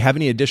do you have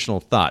any additional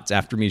thoughts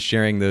after me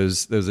sharing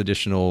those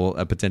additional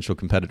potential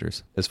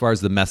competitors as far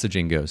as the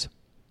messaging goes?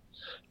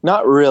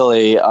 Not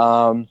really.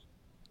 I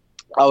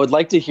would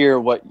like to hear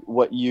what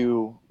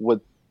you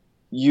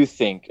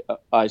think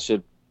I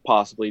should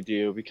possibly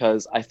do,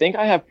 because I think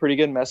I have pretty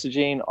good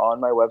messaging on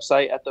my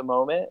website at the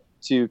moment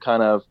to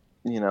kind of,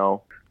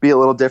 be a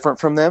little different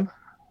from them.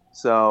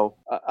 So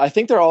I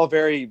think they're all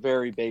very,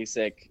 very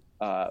basic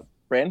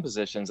brand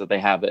positions that they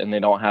have, and they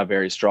don't have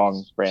very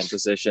strong brand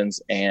positions.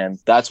 And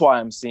that's why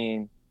I'm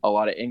seeing a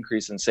lot of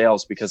increase in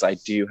sales, because I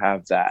do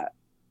have that.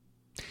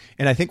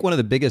 And I think one of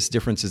the biggest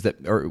differences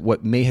or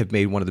what may have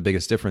made one of the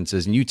biggest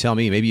differences, and you tell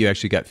me, maybe you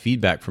actually got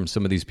feedback from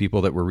some of these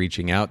people that were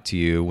reaching out to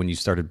you when you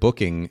started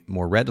booking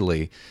more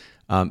readily,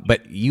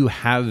 but you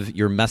have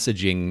your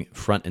messaging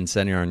front and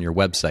center on your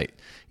website.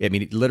 I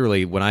mean,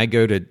 literally, when I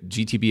go to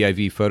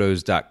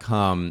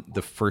gtbivphotos.com,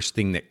 the first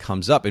thing that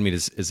comes up,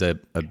 is a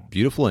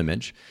beautiful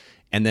image,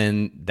 and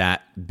then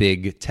that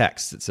big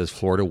text that says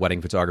Florida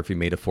wedding photography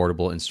made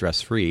affordable and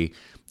stress-free.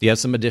 You have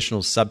some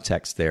additional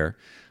subtext there.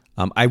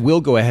 I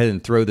will go ahead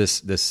and throw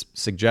this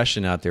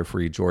suggestion out there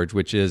for you, George,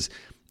 which is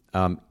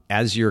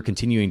as you're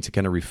continuing to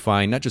kind of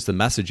refine not just the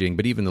messaging,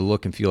 but even the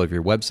look and feel of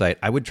your website,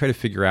 I would try to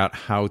figure out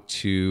how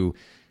to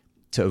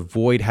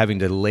avoid having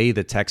to lay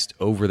the text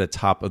over the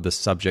top of the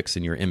subjects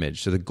in your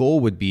image. So the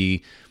goal would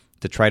be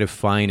to try to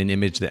find an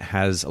image that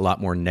has a lot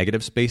more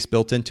negative space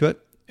built into it,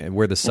 and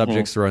where the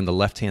subjects are on the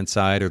left-hand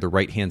side or the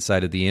right-hand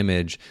side of the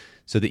image,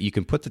 so that you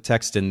can put the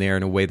text in there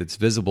in a way that's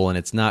visible and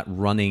it's not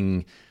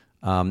running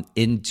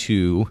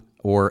into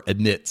or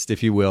amidst,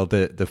 if you will,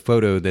 the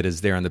photo that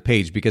is there on the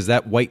page, because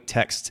that white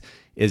text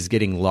is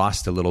getting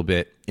lost a little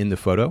bit in the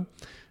photo.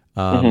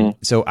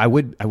 So I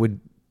would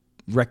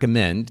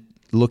recommend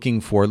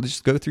looking for, let's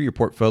just go through your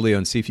portfolio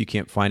and see if you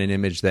can't find an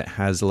image that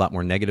has a lot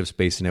more negative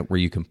space in it, where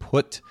you can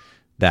put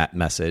that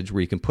message,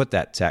 where you can put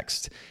that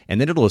text,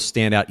 and then it'll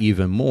stand out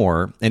even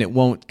more, and it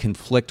won't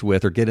conflict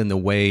with or get in the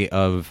way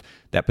of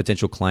that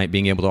potential client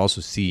being able to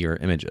also see your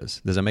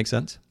images. Does that make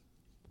sense?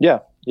 Yeah.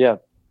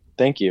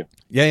 Thank you.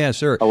 Yeah,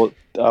 sure. I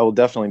will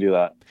definitely do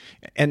that.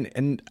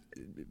 And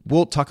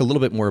we'll talk a little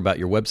bit more about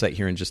your website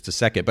here in just a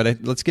second,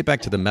 but let's get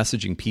back to the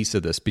messaging piece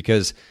of this,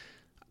 because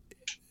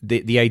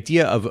the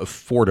idea of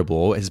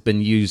affordable has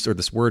been used, or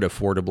this word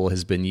affordable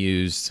has been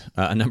used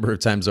a number of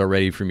times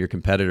already from your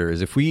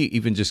competitors. If we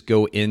even just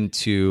go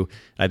into,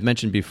 I've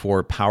mentioned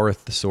before,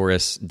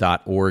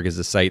 powerthesaurus.org is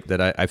a site that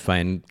I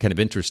find kind of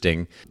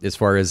interesting as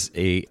far as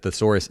a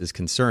thesaurus is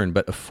concerned.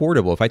 But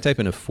affordable, if I type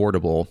in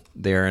affordable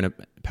there in a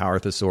Power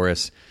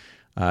Thesaurus,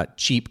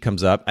 cheap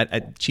comes up.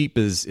 Cheap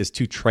is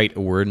too trite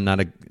a word, not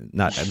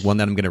one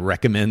that I'm going to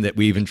recommend that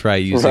we even try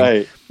using.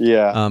 Right,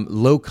 yeah.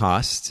 Low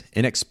cost,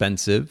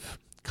 inexpensive,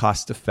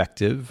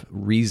 cost-effective,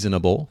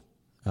 reasonable,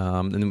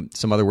 and then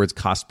some other words: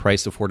 cost,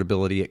 price,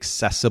 affordability.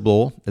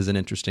 Accessible is an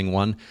interesting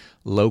one.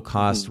 Low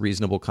cost,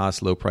 reasonable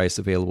cost, low price,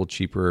 available,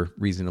 cheaper,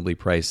 reasonably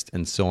priced,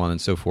 and so on and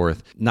so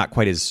forth. Not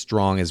quite as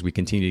strong as we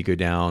continue to go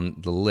down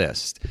the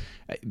list.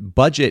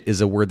 Budget is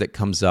a word that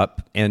comes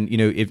up, and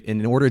if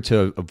in order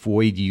to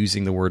avoid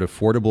using the word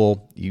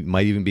affordable, you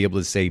might even be able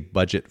to say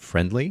budget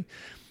friendly.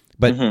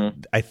 But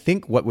I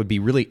think what would be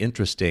really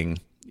interesting,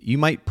 you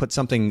might put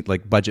something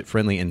like budget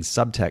friendly in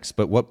subtext,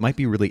 but what might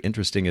be really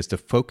interesting is to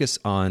focus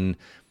on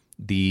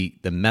the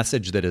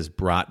message that is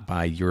brought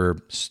by your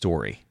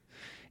story.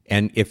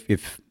 And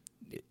if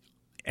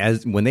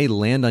when they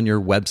land on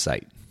your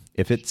website,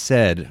 if it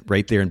said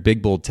right there in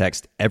big bold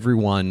text,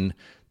 everyone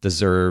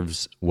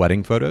deserves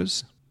wedding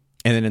photos,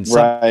 and then in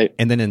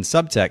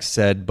subtext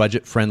said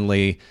budget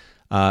friendly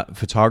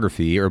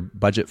photography or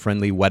budget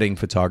friendly wedding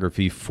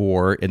photography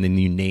for, and then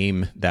you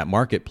name that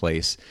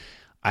marketplace,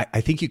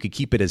 I think you could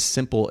keep it as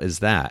simple as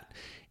that.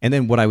 And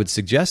then what I would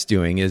suggest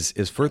doing is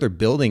further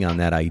building on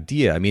that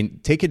idea. I mean,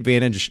 take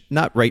advantage,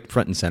 not right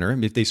front and center. I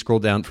mean, if they scroll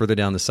down further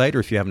down the site, or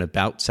if you have an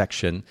about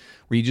section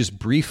where you just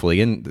briefly,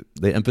 and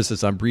the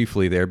emphasis on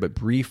briefly there, but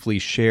briefly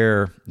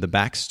share the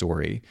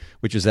backstory,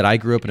 which is that I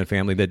grew up in a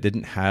family that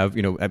didn't have,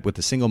 with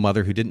a single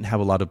mother who didn't have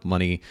a lot of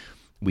money.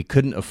 We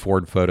couldn't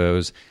afford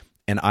photos.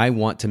 And I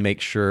want to make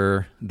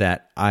sure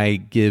that I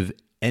give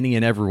any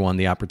and everyone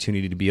the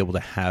opportunity to be able to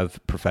have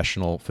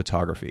professional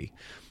photography.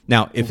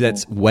 Now, if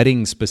that's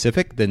wedding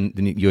specific, then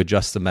you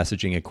adjust the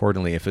messaging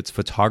accordingly. If it's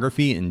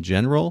photography in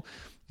general,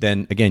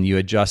 then again, you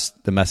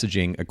adjust the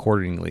messaging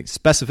accordingly.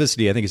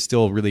 Specificity, I think, is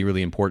still really,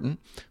 really important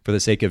for the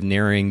sake of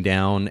narrowing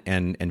down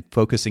and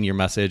focusing your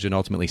message and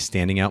ultimately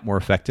standing out more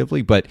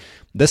effectively. But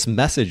this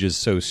message is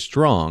so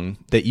strong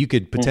that you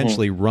could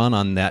potentially run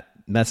on that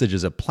message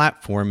as a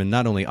platform and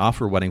not only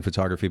offer wedding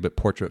photography, but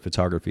portrait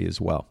photography as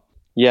well.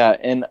 Yeah,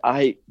 and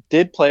I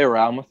did play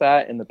around with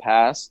that in the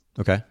past.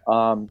 Okay.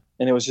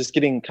 And it was just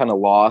getting kind of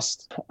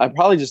lost. I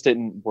probably just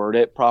didn't word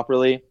it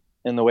properly,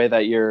 and the way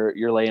that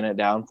you're laying it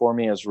down for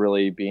me is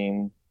really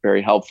being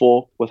very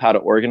helpful with how to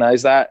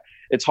organize that.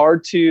 It's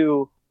hard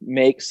to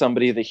make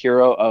somebody the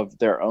hero of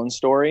their own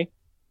story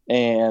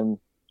and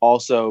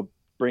also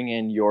bring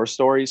in your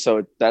story.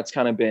 So that's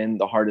kind of been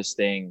the hardest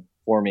thing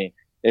for me,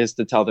 is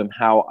to tell them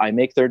how I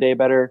make their day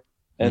better,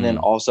 and then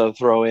also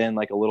throw in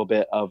like a little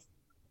bit of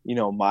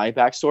my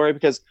backstory,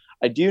 because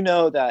I do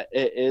know that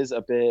it is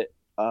a bit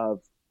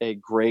of a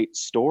great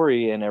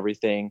story and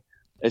everything.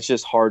 It's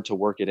just hard to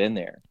work it in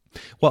there.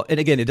 Well, and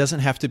again, it doesn't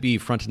have to be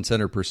front and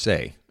center per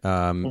se.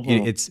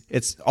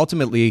 It's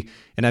ultimately,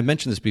 and I've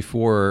mentioned this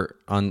before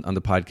on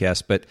the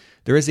podcast, but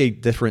there is a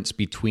difference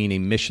between a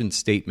mission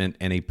statement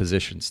and a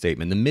position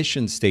statement. The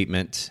mission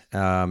statement,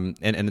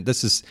 and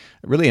this is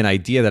really an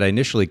idea that I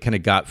initially kind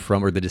of got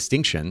from, or the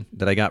distinction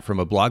that I got from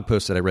a blog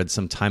post that I read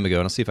some time ago.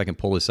 And I'll see if I can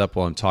pull this up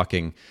while I'm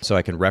talking so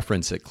I can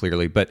reference it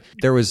clearly. But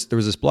there was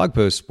this blog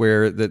post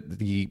where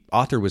the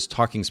author was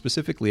talking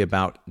specifically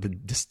about the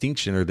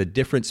distinction or the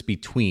difference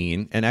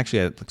between, and actually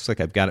it looks like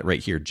I've got it right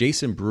here,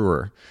 Jason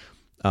Brewer.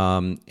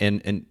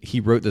 And he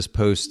wrote this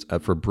post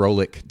for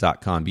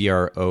Brolik.com,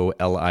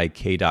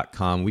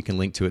 BROLIK.com. We can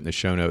link to it in the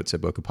show notes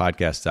at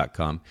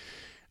bokehpodcast.com.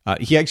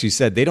 He actually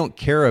said they don't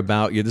care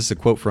about you. This is a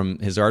quote from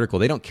his article.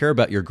 They don't care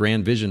about your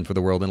grand vision for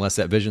the world unless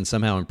that vision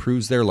somehow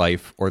improves their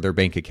life or their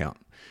bank account.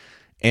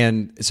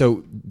 And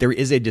so there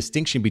is a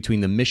distinction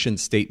between the mission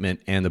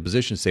statement and the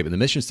position statement. The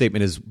mission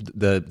statement is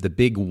the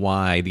big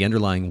why, the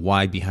underlying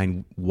why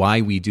behind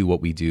why we do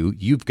what we do.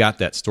 You've got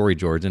that story,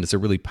 George, and it's a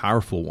really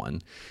powerful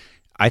one.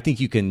 I think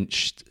you can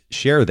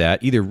share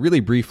that either really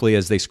briefly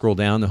as they scroll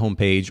down the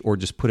homepage or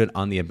just put it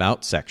on the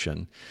About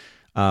section.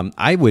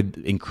 I would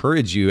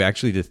encourage you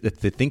actually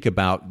to think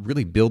about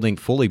really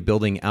fully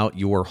building out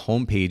your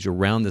homepage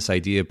around this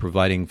idea of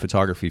providing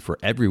photography for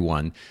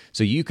everyone.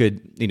 So you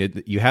could,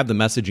 you have the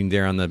messaging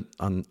there on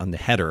the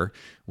header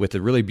with a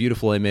really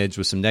beautiful image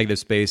with some negative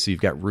space. So you've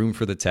got room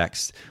for the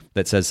text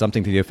that says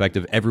something to the effect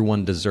of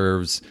everyone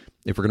deserves,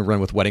 if we're going to run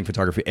with wedding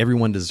photography,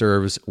 everyone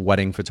deserves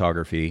wedding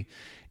photography.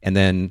 And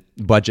then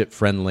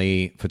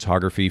budget-friendly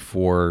photography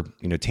for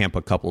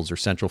Tampa couples or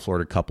Central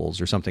Florida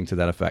couples or something to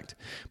that effect.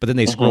 But then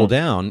they scroll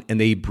down and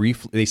they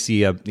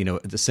see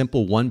the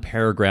simple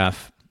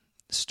one-paragraph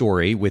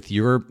story with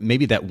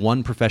maybe that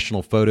one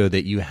professional photo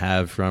that you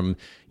have from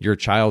your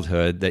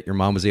childhood that your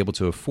mom was able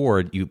to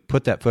afford. You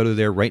put that photo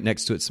there, right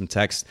next to it some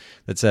text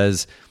that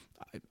says,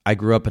 I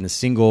grew up with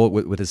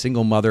a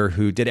single mother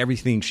who did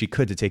everything she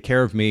could to take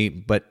care of me,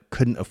 but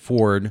couldn't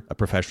afford a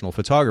professional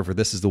photographer.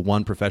 This is the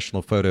one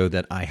professional photo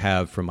that I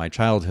have from my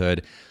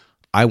childhood.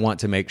 I want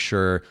to make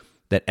sure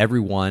that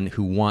everyone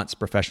who wants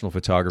professional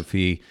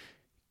photography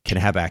can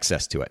have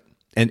access to it.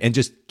 And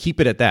just keep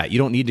it at that. You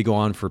don't need to go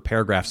on for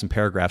paragraphs and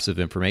paragraphs of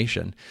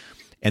information.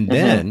 And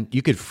then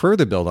you could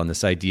further build on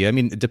this idea. I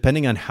mean,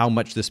 depending on how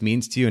much this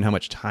means to you and how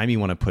much time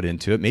you want to put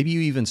into it, maybe you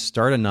even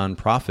start a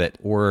nonprofit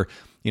or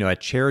a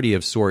charity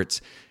of sorts,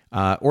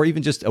 or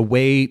even just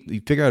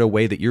you figure out a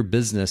way that your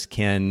business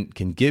can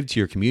give to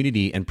your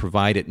community and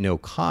provide at no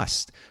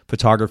cost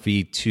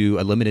photography to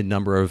a limited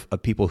number of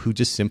people who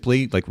just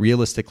simply,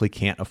 realistically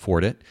can't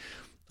afford it.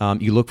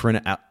 You look for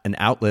an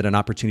outlet, an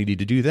opportunity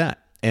to do that.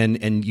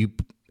 And you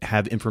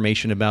have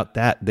information about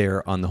that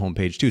there on the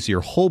homepage too. So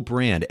your whole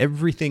brand,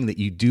 everything that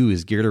you do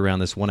is geared around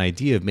this one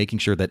idea of making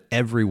sure that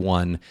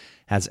everyone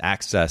has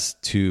access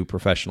to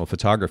professional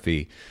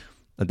photography.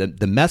 The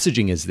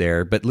messaging is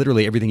there, but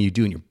literally everything you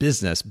do in your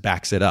business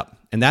backs it up.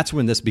 And that's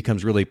when this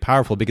becomes really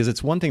powerful, because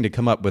it's one thing to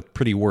come up with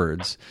pretty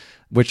words,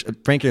 which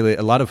frankly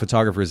a lot of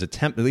photographers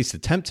attempt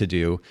to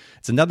do.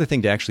 It's another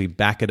thing to actually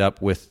back it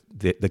up with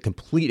the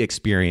complete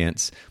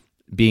experience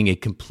being a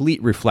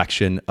complete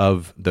reflection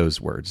of those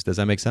words. Does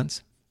that make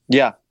sense?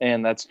 Yeah,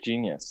 and that's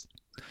genius.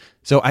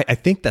 So I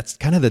think that's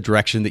kind of the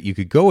direction that you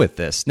could go with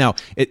this. Now,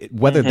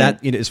 whether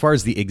that, as far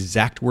as the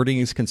exact wording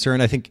is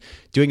concerned, I think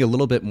doing a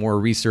little bit more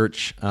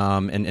research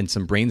and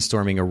some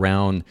brainstorming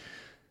around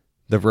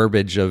the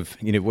verbiage of,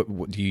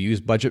 what, do you use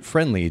budget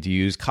friendly? Do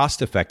you use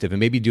cost effective? And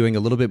maybe doing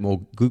a little bit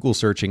more Google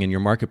searching in your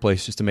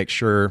marketplace just to make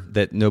sure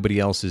that nobody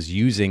else is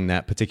using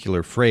that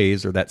particular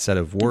phrase or that set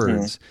of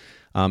words.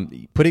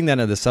 Putting that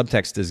in the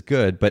subtext is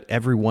good, but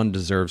everyone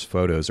deserves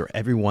photos, or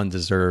everyone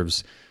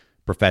deserves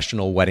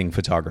professional wedding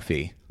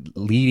photography,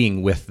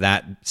 leading with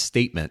that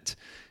statement,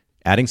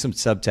 adding some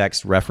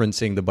subtext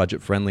referencing the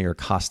budget-friendly or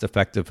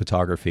cost-effective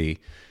photography,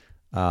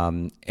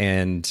 and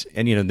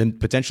then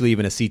potentially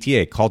even a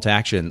CTA, call to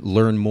action,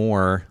 learn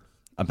more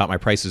about my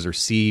prices or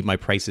see my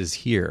prices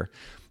here.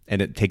 And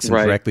it takes them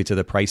directly to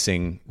the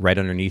pricing right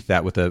underneath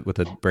that with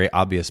a very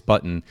obvious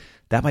button.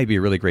 That might be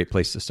a really great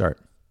place to start.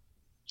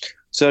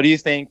 So do you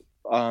think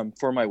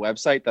for my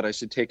website that I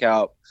should take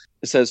out,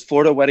 it says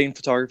Florida wedding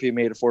photography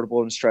made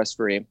affordable and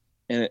stress-free,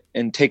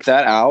 and take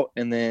that out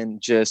and then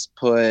just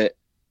put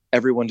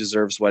everyone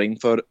deserves wedding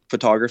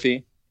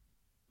photography?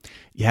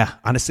 Yeah,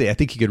 honestly, I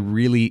think you could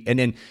really, and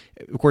then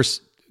of course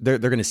they're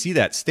going to see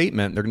that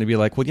statement. They're going to be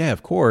like, well, yeah,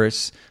 of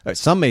course.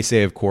 Some may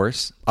say, of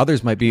course.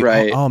 Others might be,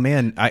 oh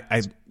man,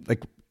 I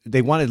like,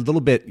 they wanted a little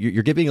bit,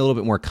 you're giving a little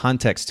bit more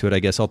context to it, I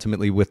guess,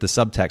 ultimately with the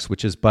subtext,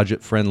 which is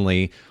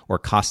budget-friendly or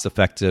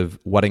cost-effective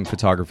wedding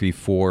photography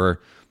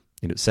for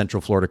Central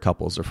Florida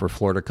couples, or for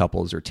Florida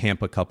couples, or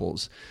Tampa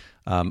couples.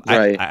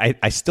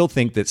 I still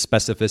think that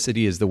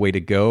specificity is the way to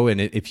go. And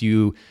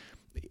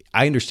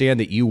I understand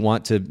that you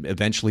want to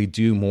eventually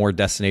do more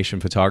destination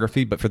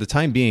photography, but for the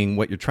time being,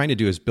 what you're trying to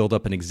do is build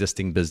up an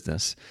existing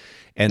business.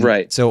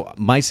 And so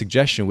my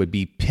suggestion would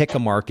be pick a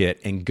market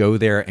and go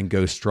there and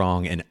go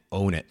strong and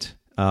own it.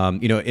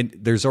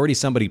 There's already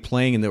somebody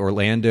playing in the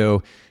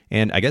Orlando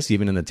and I guess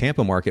even in the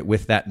Tampa market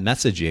with that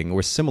messaging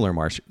or similar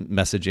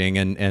messaging,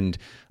 and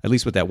at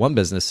least with that one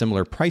business,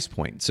 similar price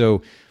point.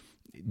 So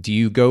do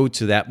you go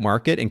to that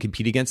market and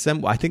compete against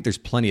them? Well, I think there's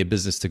plenty of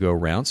business to go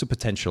around, so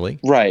potentially.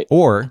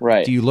 Or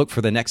do you look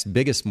for the next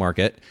biggest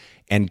market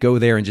and go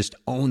there and just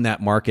own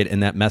that market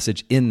and that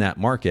message in that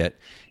market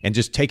and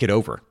just take it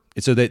over?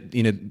 So that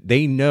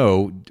they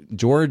know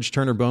George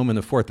Turner Bowman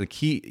IV, the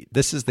key.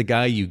 This is the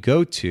guy you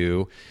go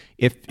to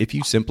if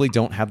you simply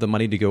don't have the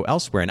money to go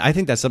elsewhere. And I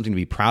think that's something to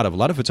be proud of. A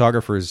lot of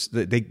photographers,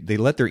 they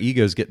let their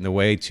egos get in the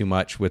way too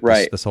much with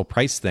this whole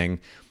price thing.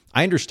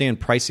 I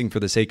understand pricing for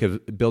the sake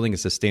of building a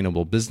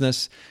sustainable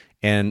business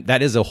And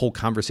that is a whole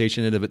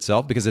conversation in and of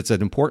itself, because it's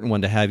an important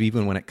one to have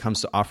even when it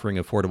comes to offering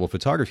affordable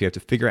photography. You have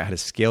to figure out how to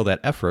scale that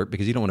effort,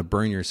 because you don't want to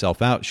burn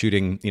yourself out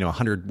shooting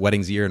 100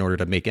 weddings a year in order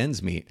to make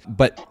ends meet.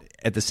 But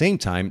at the same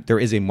time, there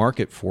is a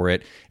market for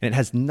it, and it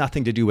has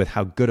nothing to do with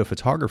how good a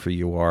photographer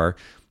you are.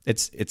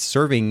 It's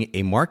serving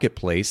a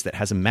marketplace that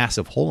has a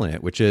massive hole in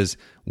it, which is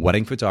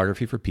wedding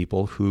photography for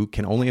people who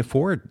can only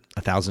afford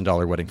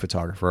 $1,000 wedding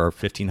photographer or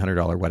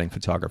 $1,500 wedding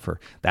photographer.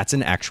 That's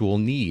an actual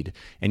need,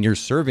 and you're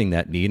serving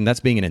that need, and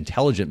that's being an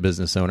intelligent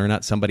business owner,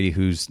 not somebody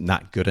who's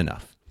not good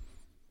enough.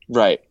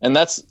 Right, and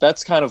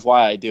that's kind of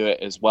why I do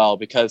it as well,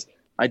 because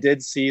I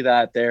did see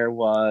that there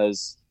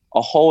was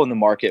a hole in the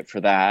market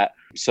for that,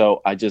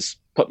 so I just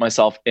put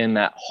myself in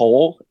that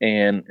hole,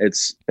 and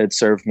it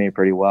served me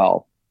pretty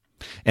well.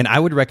 And I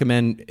would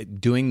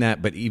recommend doing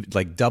that, but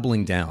like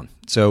doubling down.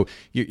 So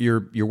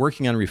you're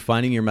working on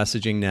refining your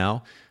messaging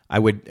now. I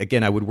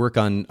would work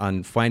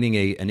on finding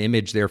an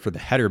image there for the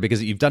header,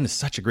 because you've done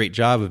such a great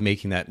job of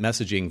making that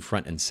messaging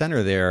front and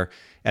center there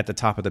at the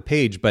top of the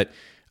page. But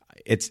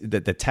it's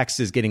that the text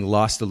is getting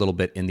lost a little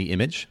bit in the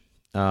image.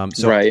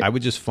 Right. I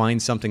would just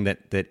find something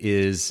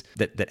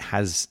that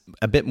has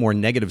a bit more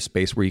negative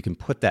space where you can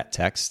put that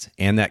text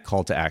and that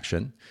call to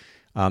action.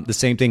 The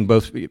same thing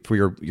both for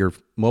your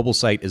mobile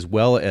site as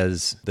well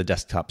as the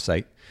desktop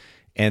site.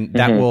 And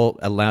that will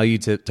allow you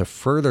to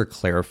further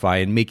clarify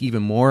and make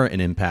even more an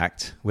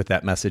impact with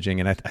that messaging.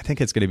 And I think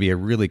it's going to be a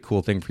really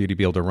cool thing for you to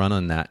be able to run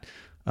on that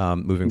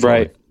moving forward.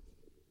 Right.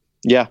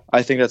 Yeah,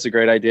 I think that's a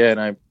great idea. And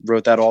I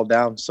wrote that all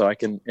down so I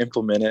can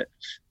implement it.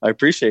 I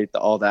appreciate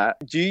all that.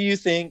 Do you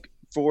think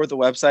for the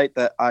website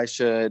that I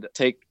should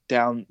take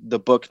down the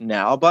book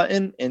now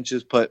button and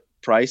just put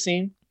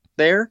pricing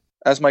there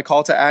as my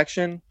call to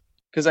action?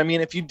 Because I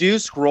mean, if you do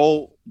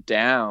scroll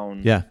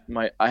down,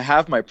 I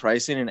have my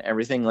pricing and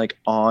everything like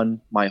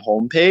on my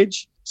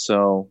homepage.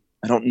 So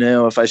I don't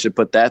know if I should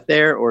put that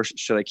there, or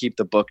should I keep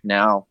the book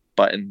now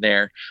button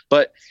there?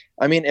 But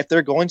I mean, if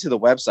they're going to the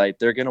website,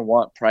 they're going to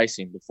want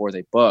pricing before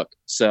they book.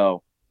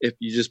 So if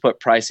you just put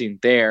pricing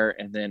there,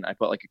 and then I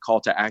put like a call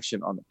to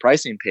action on the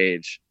pricing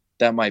page,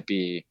 that might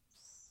be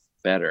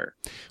better.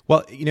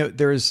 Well,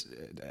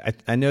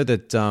 I know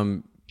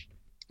that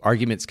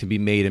arguments can be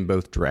made in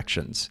both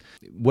directions.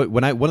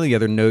 One of the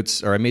other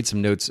notes, or I made some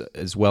notes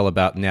as well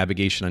about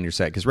navigation on your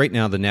site, because right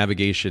now the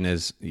navigation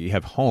is you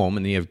have home,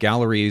 and then you have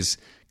galleries,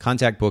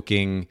 contact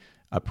booking,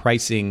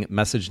 pricing,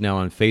 message now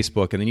on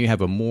Facebook, and then you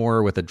have a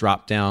more with a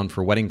drop down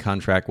for wedding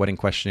contract, wedding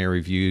questionnaire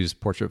reviews,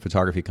 portrait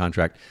photography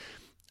contract.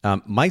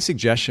 My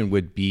suggestion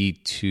would be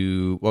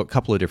a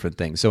couple of different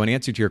things. So in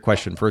answer to your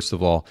question, first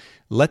of all,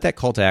 let that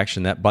call to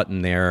action, that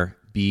button there,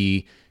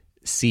 be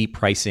see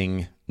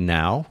pricing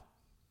now.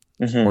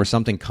 Or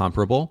something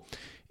comparable,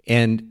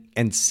 and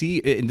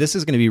see. And this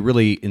is going to be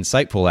really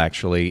insightful,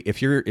 actually.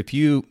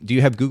 Do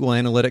you have Google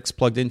Analytics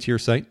plugged into your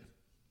site?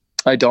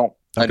 I don't.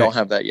 Okay. I don't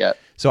have that yet.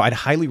 So I'd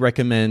highly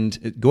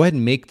recommend go ahead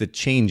and make the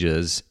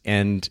changes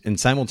and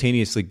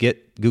simultaneously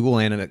get Google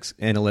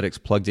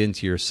Analytics plugged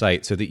into your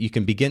site so that you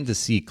can begin to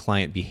see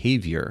client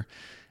behavior.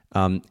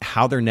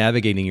 How they're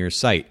navigating your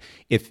site.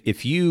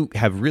 If you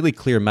have really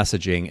clear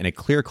messaging and a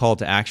clear call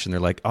to action,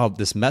 they're like, oh,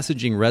 this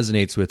messaging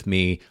resonates with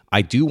me.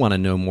 I do want to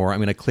know more. I'm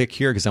going to click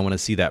here because I want to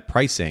see that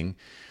pricing.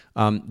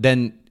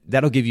 Then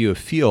that'll give you a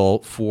feel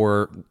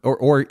for,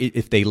 or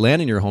if they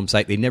land in your home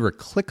site, they never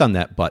click on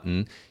that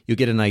button, you'll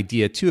get an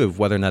idea too of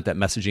whether or not that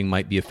messaging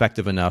might be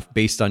effective enough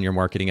based on your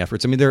marketing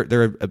efforts. I mean,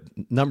 there are a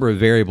number of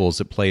variables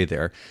at play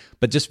there,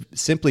 but just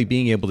simply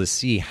being able to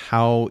see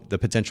how the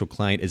potential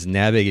client is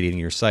navigating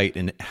your site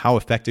and how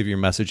effective your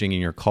messaging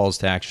and your calls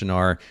to action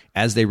are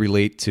as they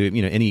relate to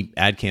any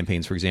ad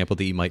campaigns, for example,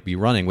 that you might be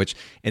running, which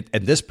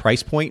at this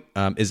price point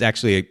is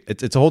actually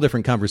it's a whole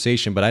different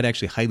conversation. But I'd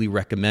actually highly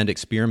recommend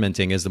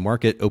experimenting as the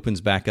market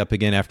opens back up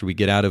again after we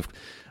get out of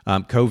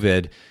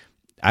COVID.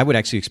 I would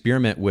actually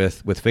experiment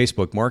with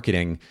Facebook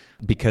marketing,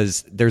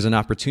 because there's an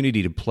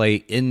opportunity to play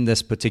in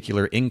this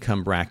particular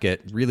income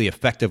bracket really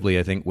effectively,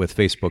 I think, with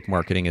Facebook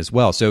marketing as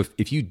well. So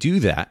if you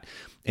do that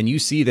and you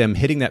see them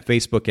hitting that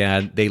Facebook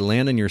ad, they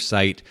land on your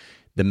site,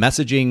 the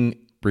messaging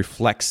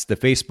reflects the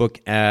Facebook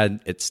ad,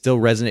 it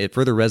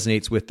further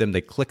resonates with them. They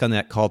click on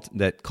that call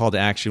to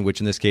action, which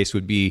in this case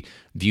would be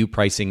view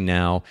pricing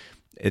now.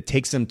 It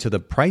takes them to the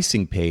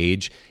pricing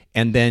page,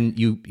 and then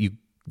you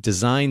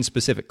design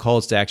specific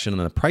calls to action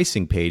on the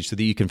pricing page so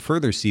that you can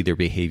further see their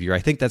behavior. I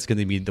think that's going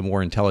to be the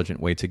more intelligent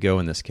way to go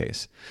in this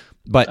case.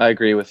 But I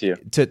agree with you.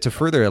 To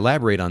further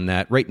elaborate on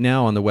that, right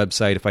now on the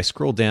website, if I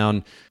scroll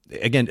down,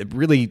 again, a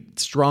really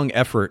strong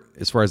effort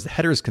as far as the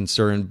header is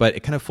concerned, but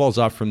it kind of falls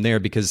off from there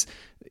because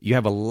you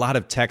have a lot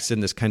of text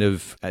in this kind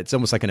of, it's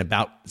almost like an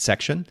about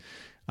section.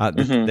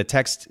 The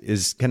text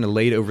is kind of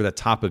laid over the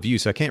top of you,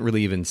 so I can't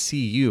really even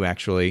see you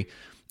actually,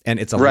 and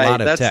it's a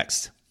lot of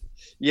text.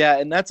 Yeah,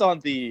 and that's on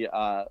the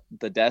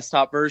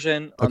desktop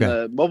version. On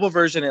the mobile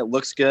version, it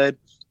looks good,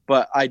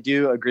 but I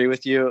do agree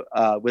with you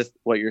with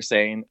what you're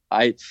saying.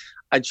 I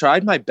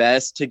tried my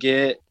best to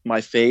get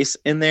my face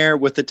in there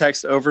with the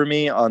text over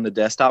me on the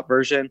desktop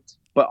version,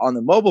 But on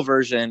the mobile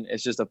version,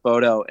 it's just a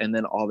photo and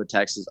then all the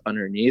text is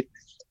underneath.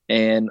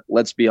 And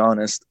let's be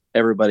honest,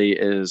 everybody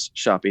is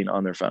shopping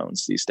on their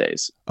phones these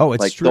days. Oh,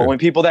 it's like true. The only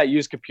people that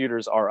use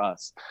computers are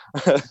us.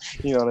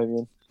 You know what I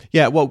mean?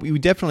 Yeah, well, we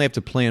definitely have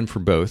to plan for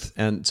both.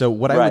 And so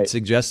what I Right. would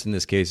suggest in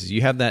this case is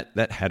you have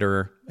that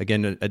header,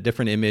 again, a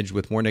different image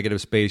with more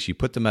negative space. You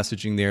put the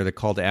messaging there, the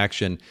call to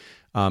action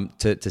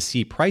to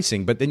see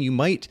pricing. But then you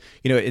might,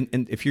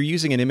 and if you're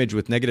using an image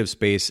with negative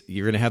space,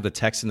 you're going to have the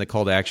text and the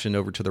call to action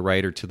over to the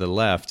right or to the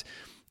left.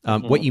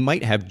 What you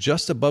might have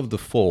just above the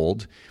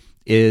fold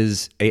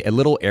is a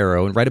little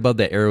arrow, and right above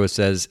that arrow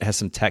has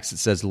some text that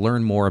says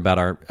 "Learn more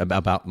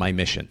about my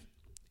mission."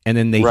 And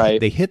then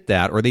they hit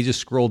that, or they just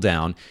scroll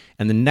down,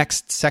 and the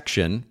next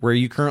section where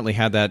you currently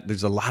have that,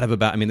 there's a lot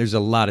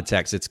of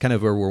text. It's kind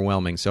of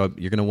overwhelming, so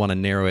you're going to want to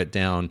narrow it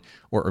down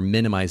or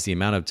minimize the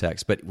amount of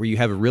text. But where you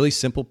have a really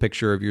simple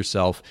picture of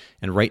yourself,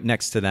 and right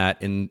next to that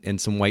in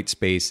some white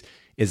space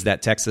is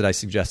that text that I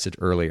suggested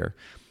earlier.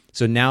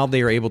 So now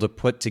they are able to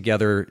put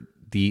together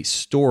the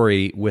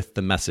story with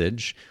the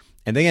message.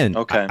 And again,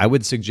 I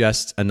would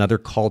suggest another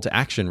call to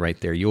action right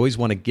there. You always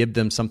want to give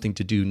them something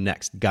to do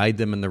next, guide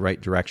them in the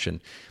right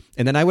direction.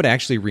 And then I would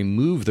actually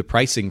remove the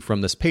pricing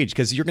from this page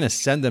because you're going to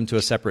send them to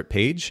a separate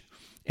page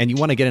and you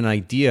want to get an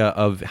idea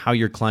of how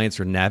your clients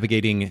are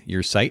navigating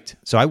your site.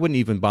 So I wouldn't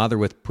even bother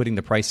with putting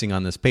the pricing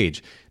on this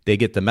page. They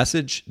get the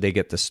message, they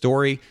get the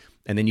story,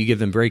 and then you give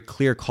them very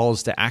clear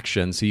calls to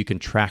action so you can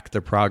track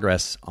the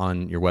progress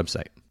on your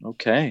website.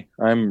 Okay.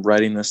 I'm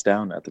writing this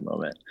down at the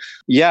moment.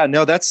 Yeah,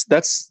 no,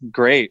 that's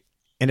great.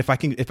 And if I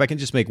can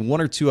just make one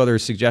or two other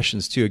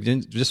suggestions too,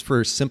 again, just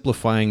for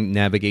simplifying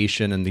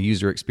navigation and the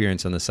user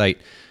experience on the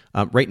site.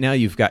 Right now,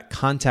 you've got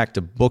contact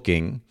to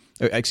booking.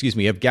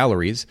 You have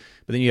galleries,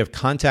 but then you have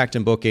contact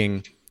and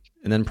booking,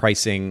 and then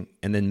pricing,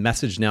 and then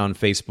message now on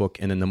Facebook,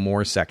 and then the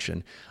more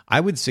section. I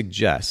would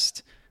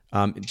suggest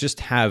just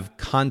have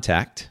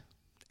contact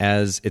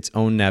as its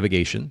own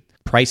navigation.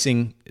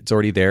 Pricing, it's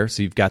already there,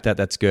 so you've got that.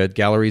 That's good.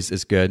 Galleries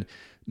is good.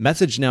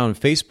 Message now on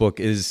Facebook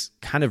is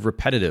kind of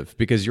repetitive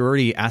because you're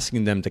already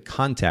asking them to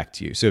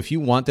contact you. So if you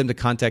want them to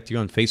contact you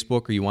on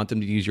Facebook or you want them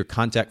to use your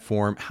contact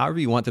form, however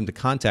you want them to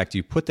contact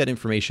you, put that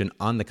information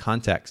on the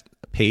contact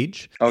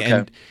page.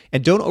 Okay.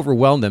 And don't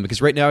overwhelm them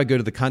because right now I go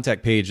to the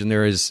contact page and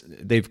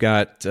they've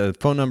got a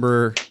phone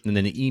number and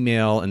then an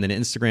email and then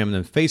Instagram and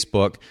then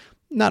Facebook.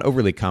 Not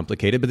overly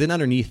complicated, but then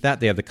underneath that,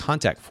 they have the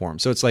contact form.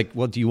 So it's like,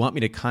 well, do you want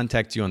me to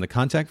contact you on the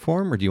contact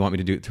form or do you want me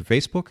to do it through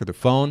Facebook or the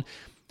phone?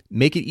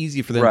 Make it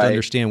easy for them to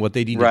understand what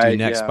they need to do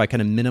next by kind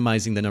of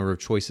minimizing the number of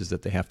choices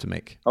that they have to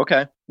make.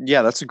 Okay.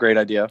 Yeah, that's a great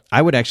idea.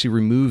 I would actually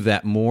remove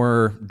that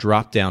more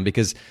drop down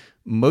because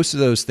most of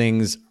those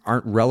things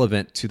aren't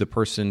relevant to the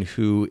person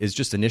who is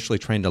just initially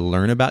trying to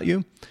learn about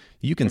you.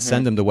 You can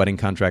send them the wedding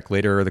contract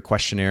later or the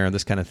questionnaire,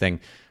 this kind of thing.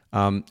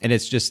 And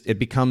it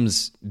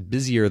becomes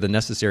busier than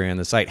necessary on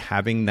the site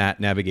having that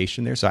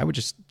navigation there. So I would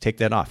just take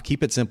that off.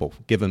 Keep it simple.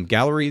 Give them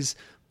galleries,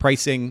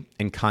 pricing,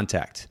 and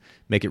contact.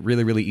 Make it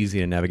really, really easy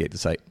to navigate the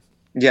site.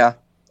 Yeah,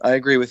 I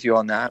agree with you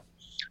on that.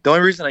 The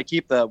only reason I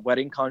keep the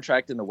wedding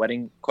contract and the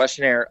wedding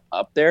questionnaire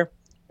up there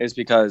is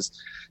because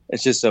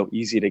it's just so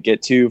easy to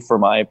get to for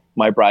my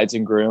brides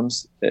and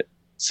grooms. It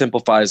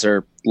simplifies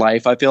their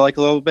life, I feel like,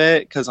 a little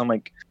bit because I'm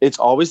like, it's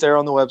always there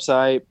on the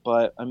website.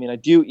 But I mean, I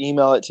do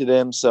email it to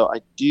them. So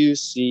I do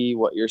see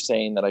what you're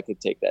saying that I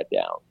could take that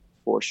down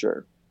for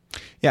sure.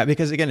 Yeah,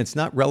 because again, it's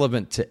not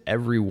relevant to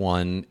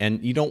everyone,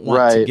 and you don't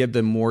want to give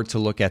them more to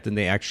look at than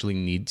they actually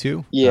need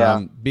to.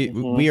 Yeah, we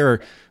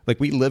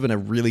live in a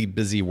really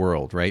busy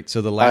world, right?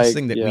 So the last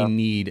thing that we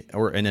need,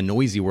 or in a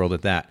noisy world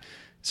at that.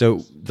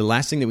 So the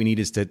last thing that we need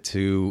is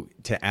to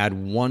add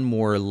one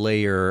more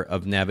layer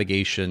of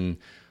navigation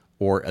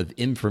or of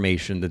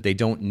information that they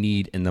don't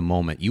need in the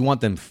moment. You want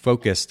them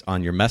focused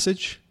on your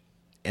message,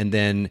 and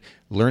then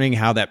learning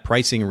how that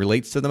pricing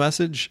relates to the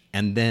message,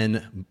 and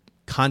then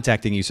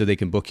contacting you so they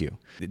can book you.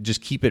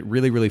 Just keep it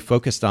really, really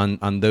focused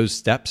on those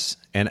steps.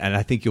 And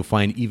I think you'll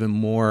find even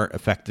more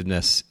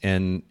effectiveness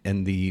in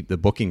the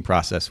booking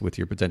process with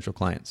your potential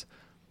clients.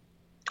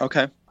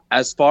 Okay.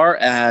 As far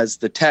as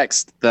the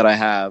text that I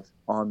have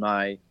on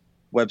my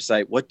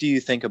website, what do you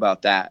think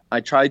about that?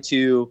 I try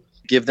to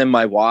give them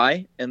my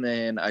why, and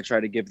then I try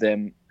to give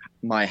them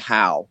my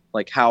how,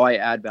 like how I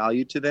add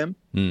value to them.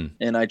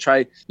 And I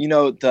try,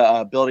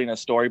 the Building a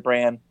Story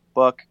Brand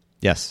book.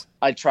 Yes.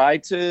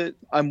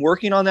 I'm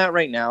working on that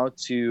right now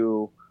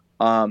to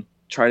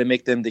try to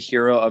make them the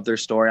hero of their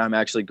story. I'm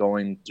actually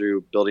going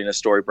through Building a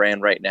Story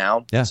Brand right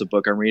now. Yeah. It's a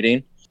book I'm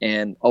reading.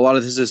 And a lot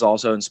of this is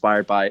also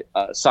inspired by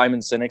Simon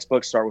Sinek's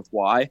book, Start With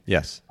Why.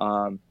 Yes.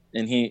 And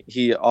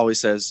he always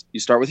says, you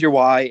start with your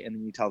why and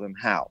then you tell them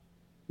how.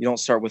 You don't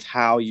start with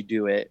how you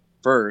do it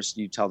first.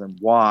 You tell them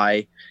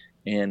why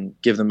and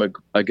give them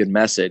a good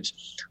message.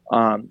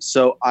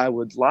 So I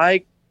would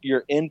like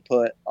your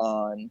input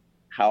on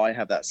how I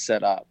have that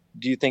set up.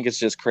 Do you think it's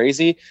just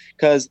crazy?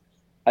 Because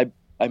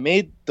I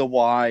made the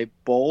why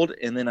bold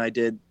and then I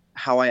did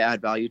how I add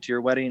value to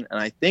your wedding.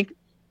 And I think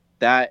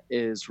that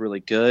is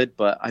really good,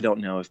 but I don't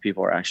know if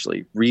people are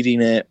actually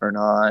reading it or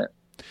not.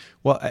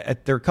 Well,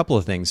 there are a couple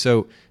of things.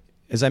 So,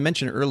 as I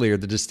mentioned earlier,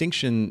 the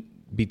distinction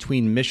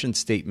between mission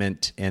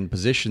statement and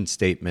position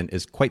statement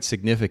is quite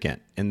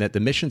significant, in that the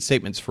mission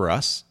statement's for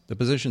us, the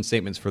position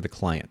statement's for the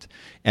client.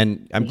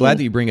 And I'm glad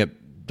that you bring up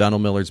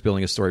Donald Miller's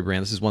Building a Story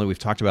Brand. This is one that we've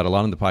talked about a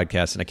lot on the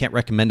podcast, and I can't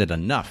recommend it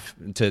enough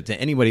to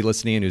anybody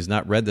listening in who's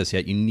not read this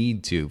yet. You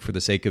need to, for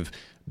the sake of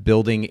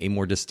building a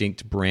more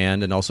distinct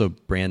brand and also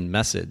brand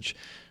message.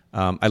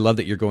 I love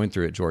that you're going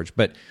through it, George,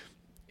 but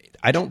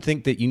I don't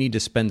think that you need to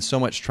spend so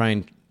much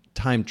time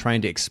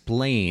trying to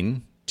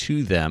explain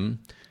to them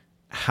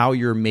how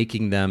you're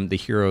making them the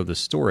hero of the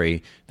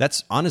story.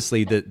 That's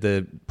honestly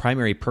the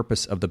primary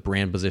purpose of the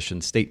brand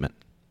position statement.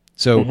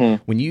 So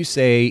when you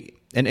say,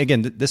 and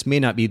again, this may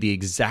not be the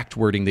exact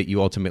wording that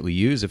you ultimately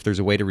use. If there's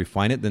a way to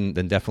refine it, then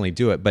definitely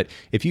do it. But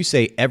if you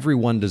say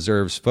everyone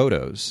deserves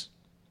photos,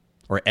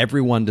 or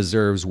everyone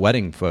deserves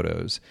wedding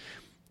photos,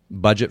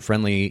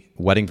 budget-friendly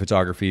wedding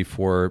photography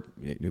for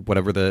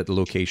whatever the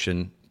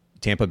location,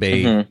 Tampa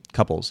Bay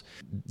couples,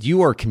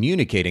 you are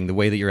communicating the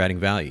way that you're adding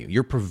value.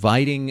 You're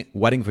providing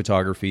wedding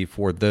photography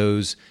for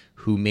those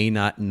who may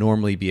not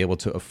normally be able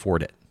to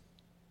afford it.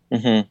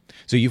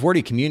 So you've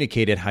already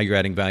communicated how you're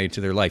adding value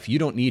to their life. You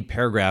don't need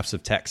paragraphs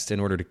of text in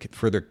order to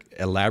further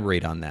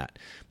elaborate on that.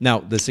 Now,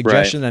 the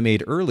suggestion I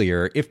made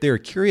earlier, if they're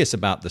curious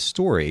about the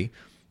story,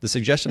 the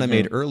suggestion I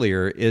made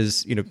earlier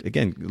is,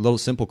 again, a little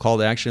simple call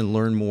to action,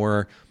 learn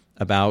more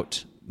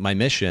about my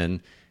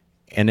mission.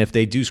 And if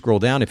they do scroll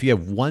down, if you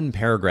have one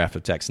paragraph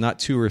of text, not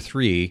two or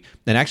three,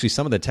 then actually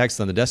some of the text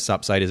on the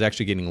desktop site is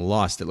actually getting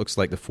lost. It looks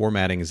like the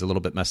formatting is a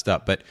little bit messed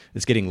up, but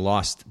it's getting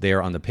lost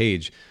there on the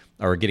page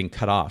or getting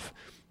cut off.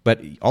 But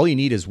all you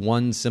need is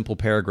one simple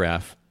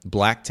paragraph,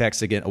 black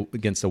text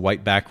against a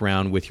white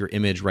background with your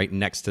image right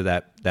next to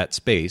that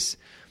space,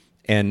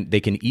 and they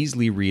can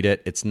easily read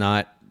it. It's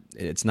not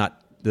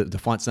the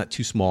font's not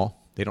too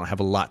small. They don't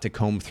have a lot to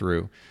comb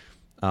through.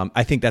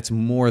 I think that's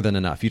more than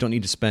enough. You don't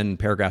need to spend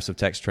paragraphs of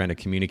text trying to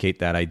communicate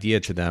that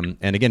idea to them.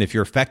 And again, if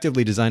you're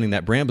effectively designing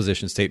that brand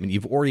position statement,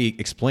 you've already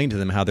explained to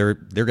them how they're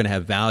going to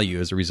have value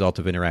as a result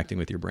of interacting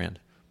with your brand.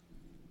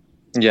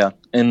 Yeah,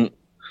 and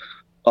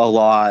a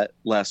lot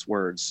less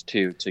words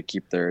too to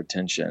keep their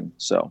attention.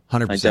 So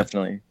 100%. I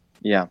definitely,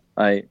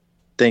 I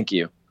thank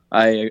you.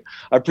 I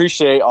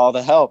appreciate all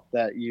the help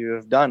that you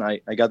have done. I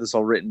got this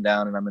all written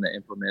down, and I'm going to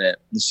implement it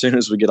as soon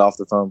as we get off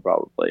the phone,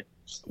 probably.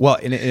 Well,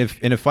 and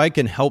if I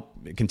can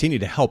continue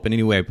to help in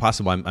any way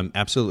possible, I'm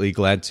absolutely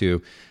glad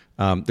to.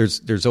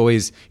 There's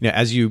always,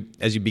 as you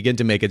begin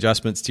to make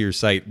adjustments to your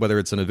site, whether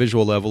it's on a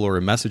visual level or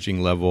a messaging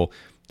level,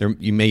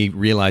 you may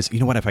realize,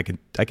 what, if I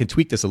can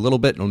tweak this a little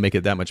bit, and it'll make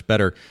it that much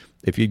better.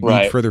 If you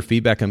need further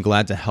feedback, I'm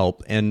glad to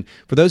help. And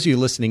for those of you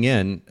listening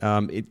in,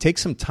 it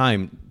takes some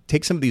time.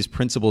 Take some of these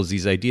principles,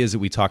 these ideas that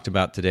we talked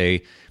about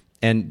today,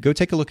 and go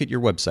take a look at your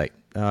website.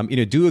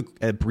 Do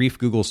a brief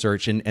Google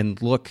search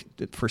and look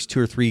at the first 2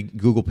 or 3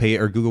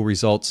 Google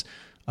results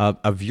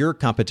of your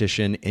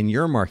competition in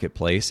your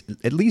marketplace.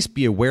 At least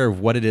be aware of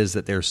what it is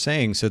that they're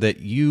saying, so that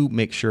you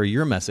make sure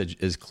your message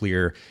is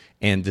clear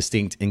and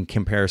distinct in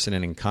comparison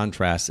and in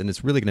contrast. And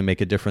it's really going to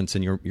make a difference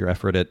in your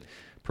effort at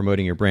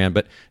promoting your brand.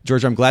 But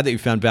George, I'm glad that you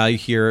found value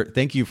here.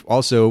 Thank you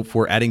also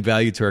for adding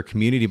value to our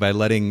community by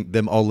letting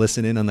them all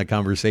listen in on the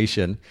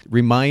conversation.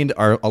 Remind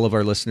all of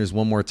our listeners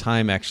one more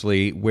time,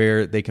 actually,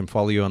 where they can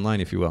follow you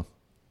online, if you will.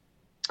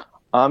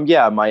 My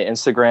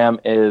Instagram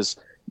is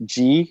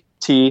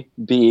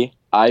GTBIV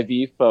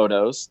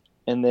Photos.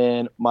 And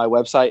then my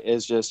website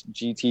is just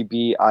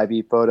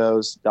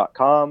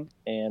gtbivphotos.com.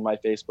 And my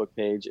Facebook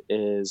page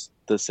is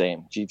the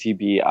same,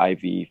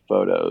 GTBIV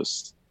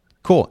Photos.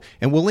 Cool.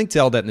 And we'll link to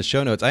all that in the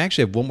show notes. I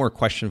actually have one more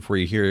question for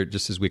you here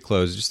just as we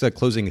close, just a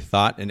closing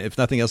thought. And if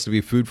nothing else to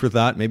be food for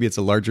thought, maybe it's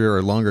a larger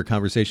or longer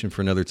conversation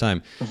for another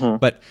time.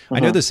 But I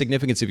know the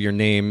significance of your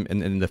name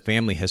and the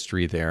family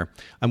history there.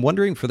 I'm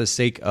wondering, for the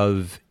sake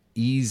of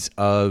ease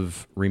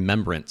of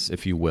remembrance,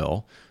 if you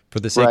will, for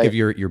the sake of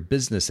your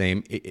business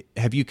name,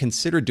 have you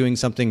considered doing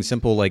something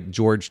simple like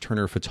George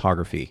Turner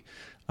Photography?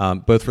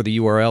 Both for the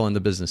URL and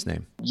the business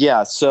name?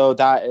 Yeah, so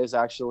that is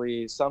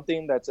actually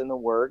something that's in the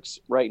works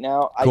right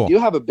now. Cool. I do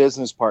have a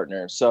business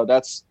partner, so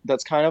that's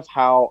kind of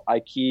how I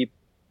keep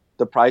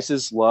the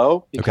prices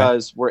low,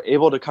 because we're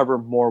able to cover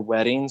more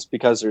weddings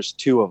because there's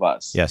 2 of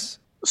us. Yes.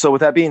 So with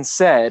that being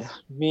said,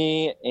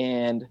 me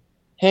and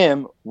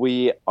him,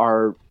 we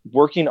are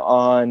working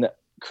on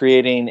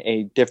creating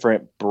a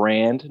different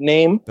brand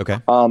name. Okay.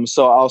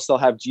 So I'll still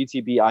have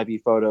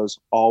GTBIV Photos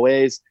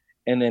always.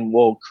 And then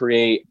we'll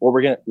create what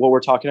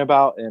we're talking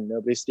about, and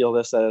nobody steal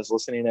this that is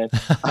listening in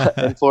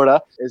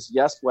Florida, is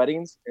Yes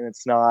Weddings, and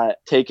it's not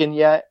taken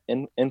yet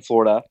in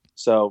Florida.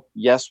 So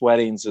Yes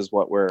Weddings is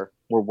what we're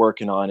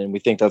working on, and we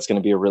think that's going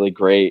to be a really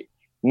great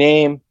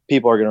name.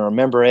 People are going to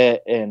remember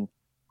it, and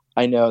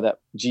I know that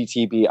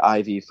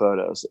GTBIV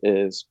Photos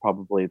is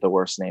probably the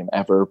worst name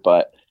ever,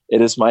 but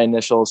it is my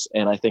initials,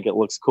 and I think it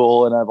looks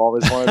cool, and I've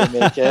always wanted to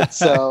make it.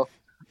 So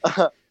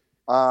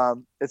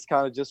It's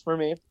kind of just for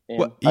me, and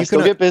Well, I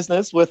still get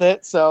business with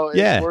it, so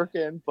it's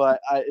working. But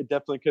it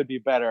definitely could be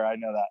better. I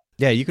know that.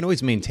 Yeah, you can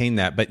always maintain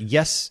that. But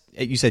yes,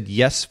 you said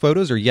yes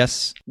photos or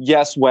yes?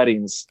 Yes,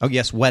 weddings. Oh,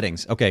 yes,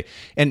 weddings. Okay.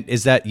 And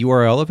is that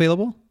URL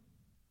available?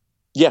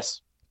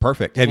 Yes.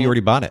 Perfect. Have you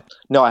already bought it?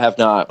 No, I have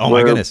not. Oh,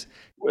 my goodness.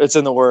 It's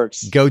in the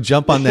works. Go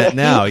jump on that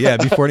now. Yeah,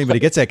 before anybody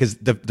gets that. Because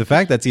the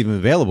fact that's even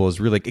available is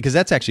really, because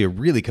that's actually a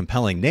really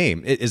compelling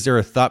name. Is there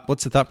a thought,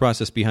 what's the thought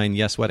process behind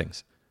Yes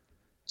Weddings?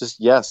 Just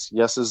yes.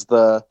 Yes is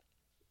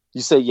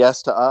you say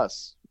yes to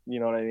us. You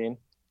know what I mean?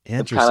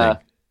 Interesting.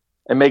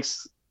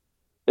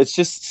 It's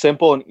just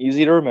simple and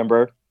easy to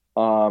remember.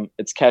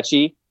 It's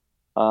catchy.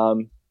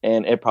 And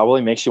it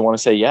probably makes you want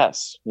to say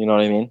yes. You know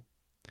what I mean?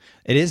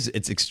 It is.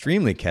 It's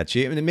extremely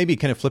catchy. I mean, maybe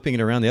kind of flipping it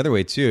around the other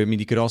way too. I mean,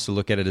 you could also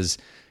look at it as,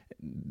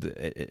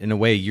 in a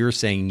way, you're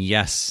saying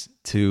yes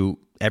to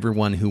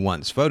everyone who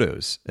wants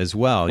photos as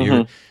well.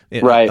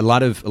 Mm-hmm. Right. A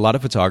lot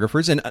of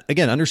photographers, and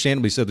again,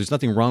 understandably so. There's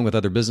nothing wrong with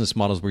other business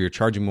models where you're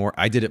charging more.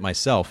 I did it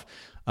myself,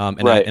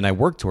 and I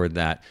worked toward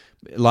that.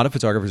 A lot of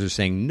photographers are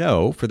saying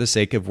no for the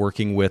sake of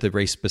working with a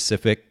very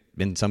specific,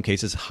 in some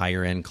cases,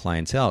 higher end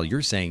clientele.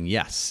 You're saying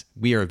yes,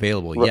 we are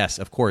available. Right. Yes,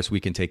 of course,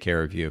 we can take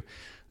care of you.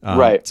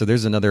 Right. So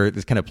there's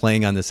this kind of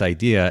playing on this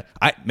idea.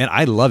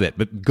 I love it,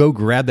 but go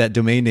grab that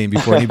domain name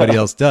before anybody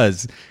else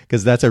does,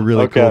 because that's a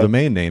really cool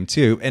domain name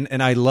too.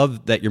 And I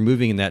love that you're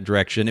moving in that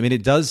direction. I mean,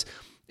 it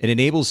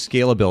enables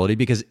scalability,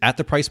 because at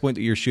the price point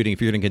that you're shooting,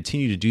 if you're going to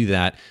continue to do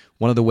that,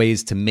 one of the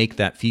ways to make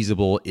that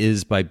feasible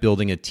is by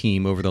building a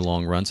team over the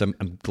long run. So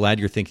I'm glad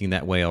you're thinking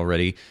that way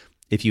already.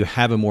 If you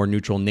have a more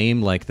neutral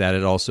name like that,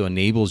 it also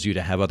enables you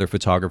to have other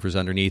photographers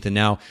underneath. And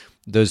now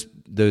those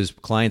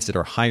clients that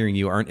are hiring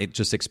you aren't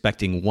just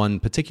expecting one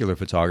particular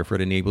photographer.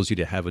 It enables you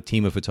to have a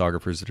team of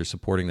photographers that are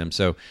supporting them.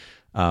 So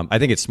I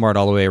think it's smart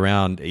all the way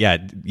around. Yeah,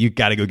 you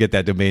got to go get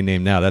that domain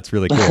name now. That's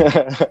really cool.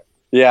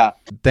 Yeah.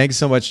 Thanks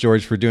so much,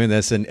 George, for doing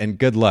this, and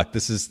good luck.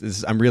 This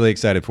is I'm really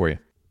excited for you.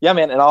 Yeah,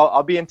 man. And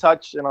I'll be in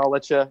touch, and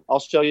I'll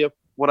show you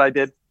what I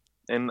did,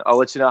 and I'll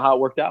let you know how it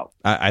worked out.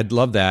 I'd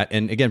love that.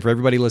 And again, for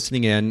everybody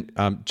listening in,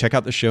 check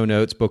out the show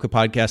notes,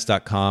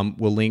 bokehpodcast.com.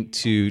 We'll link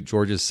to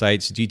George's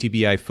sites,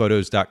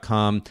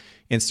 gtbiphotos.com.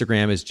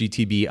 Instagram is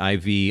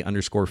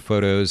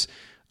gtbiv_photos.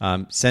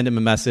 Send him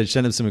a message,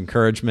 send him some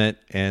encouragement.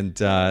 And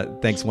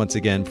thanks once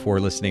again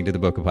for listening to the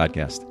Bokeh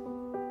Podcast.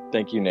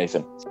 Thank you,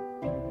 Nathan.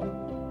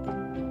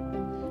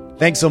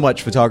 Thanks so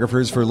much,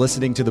 photographers, for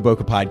listening to the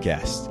Bokeh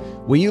Podcast.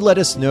 Will you let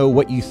us know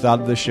what you thought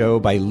of the show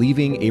by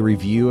leaving a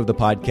review of the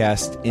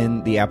podcast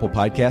in the Apple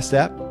Podcast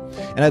app?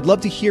 And I'd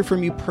love to hear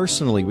from you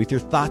personally with your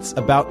thoughts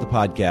about the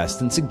podcast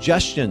and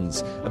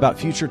suggestions about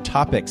future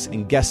topics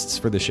and guests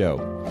for the show.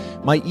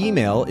 My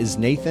email is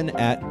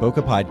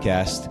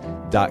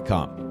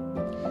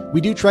nathan@bokehpodcast.com.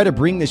 We do try to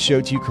bring this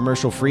show to you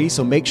commercial free,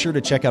 so make sure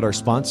to check out our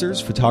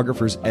sponsors,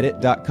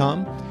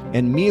 photographersedit.com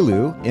and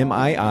Miilu,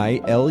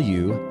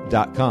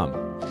 Miilu.com.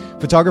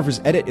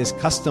 Photographer's Edit is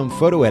custom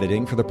photo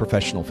editing for the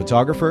professional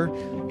photographer,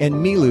 and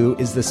Miilu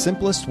is the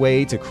simplest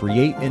way to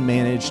create and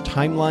manage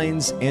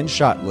timelines and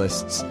shot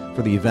lists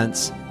for the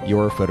events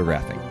you're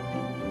photographing.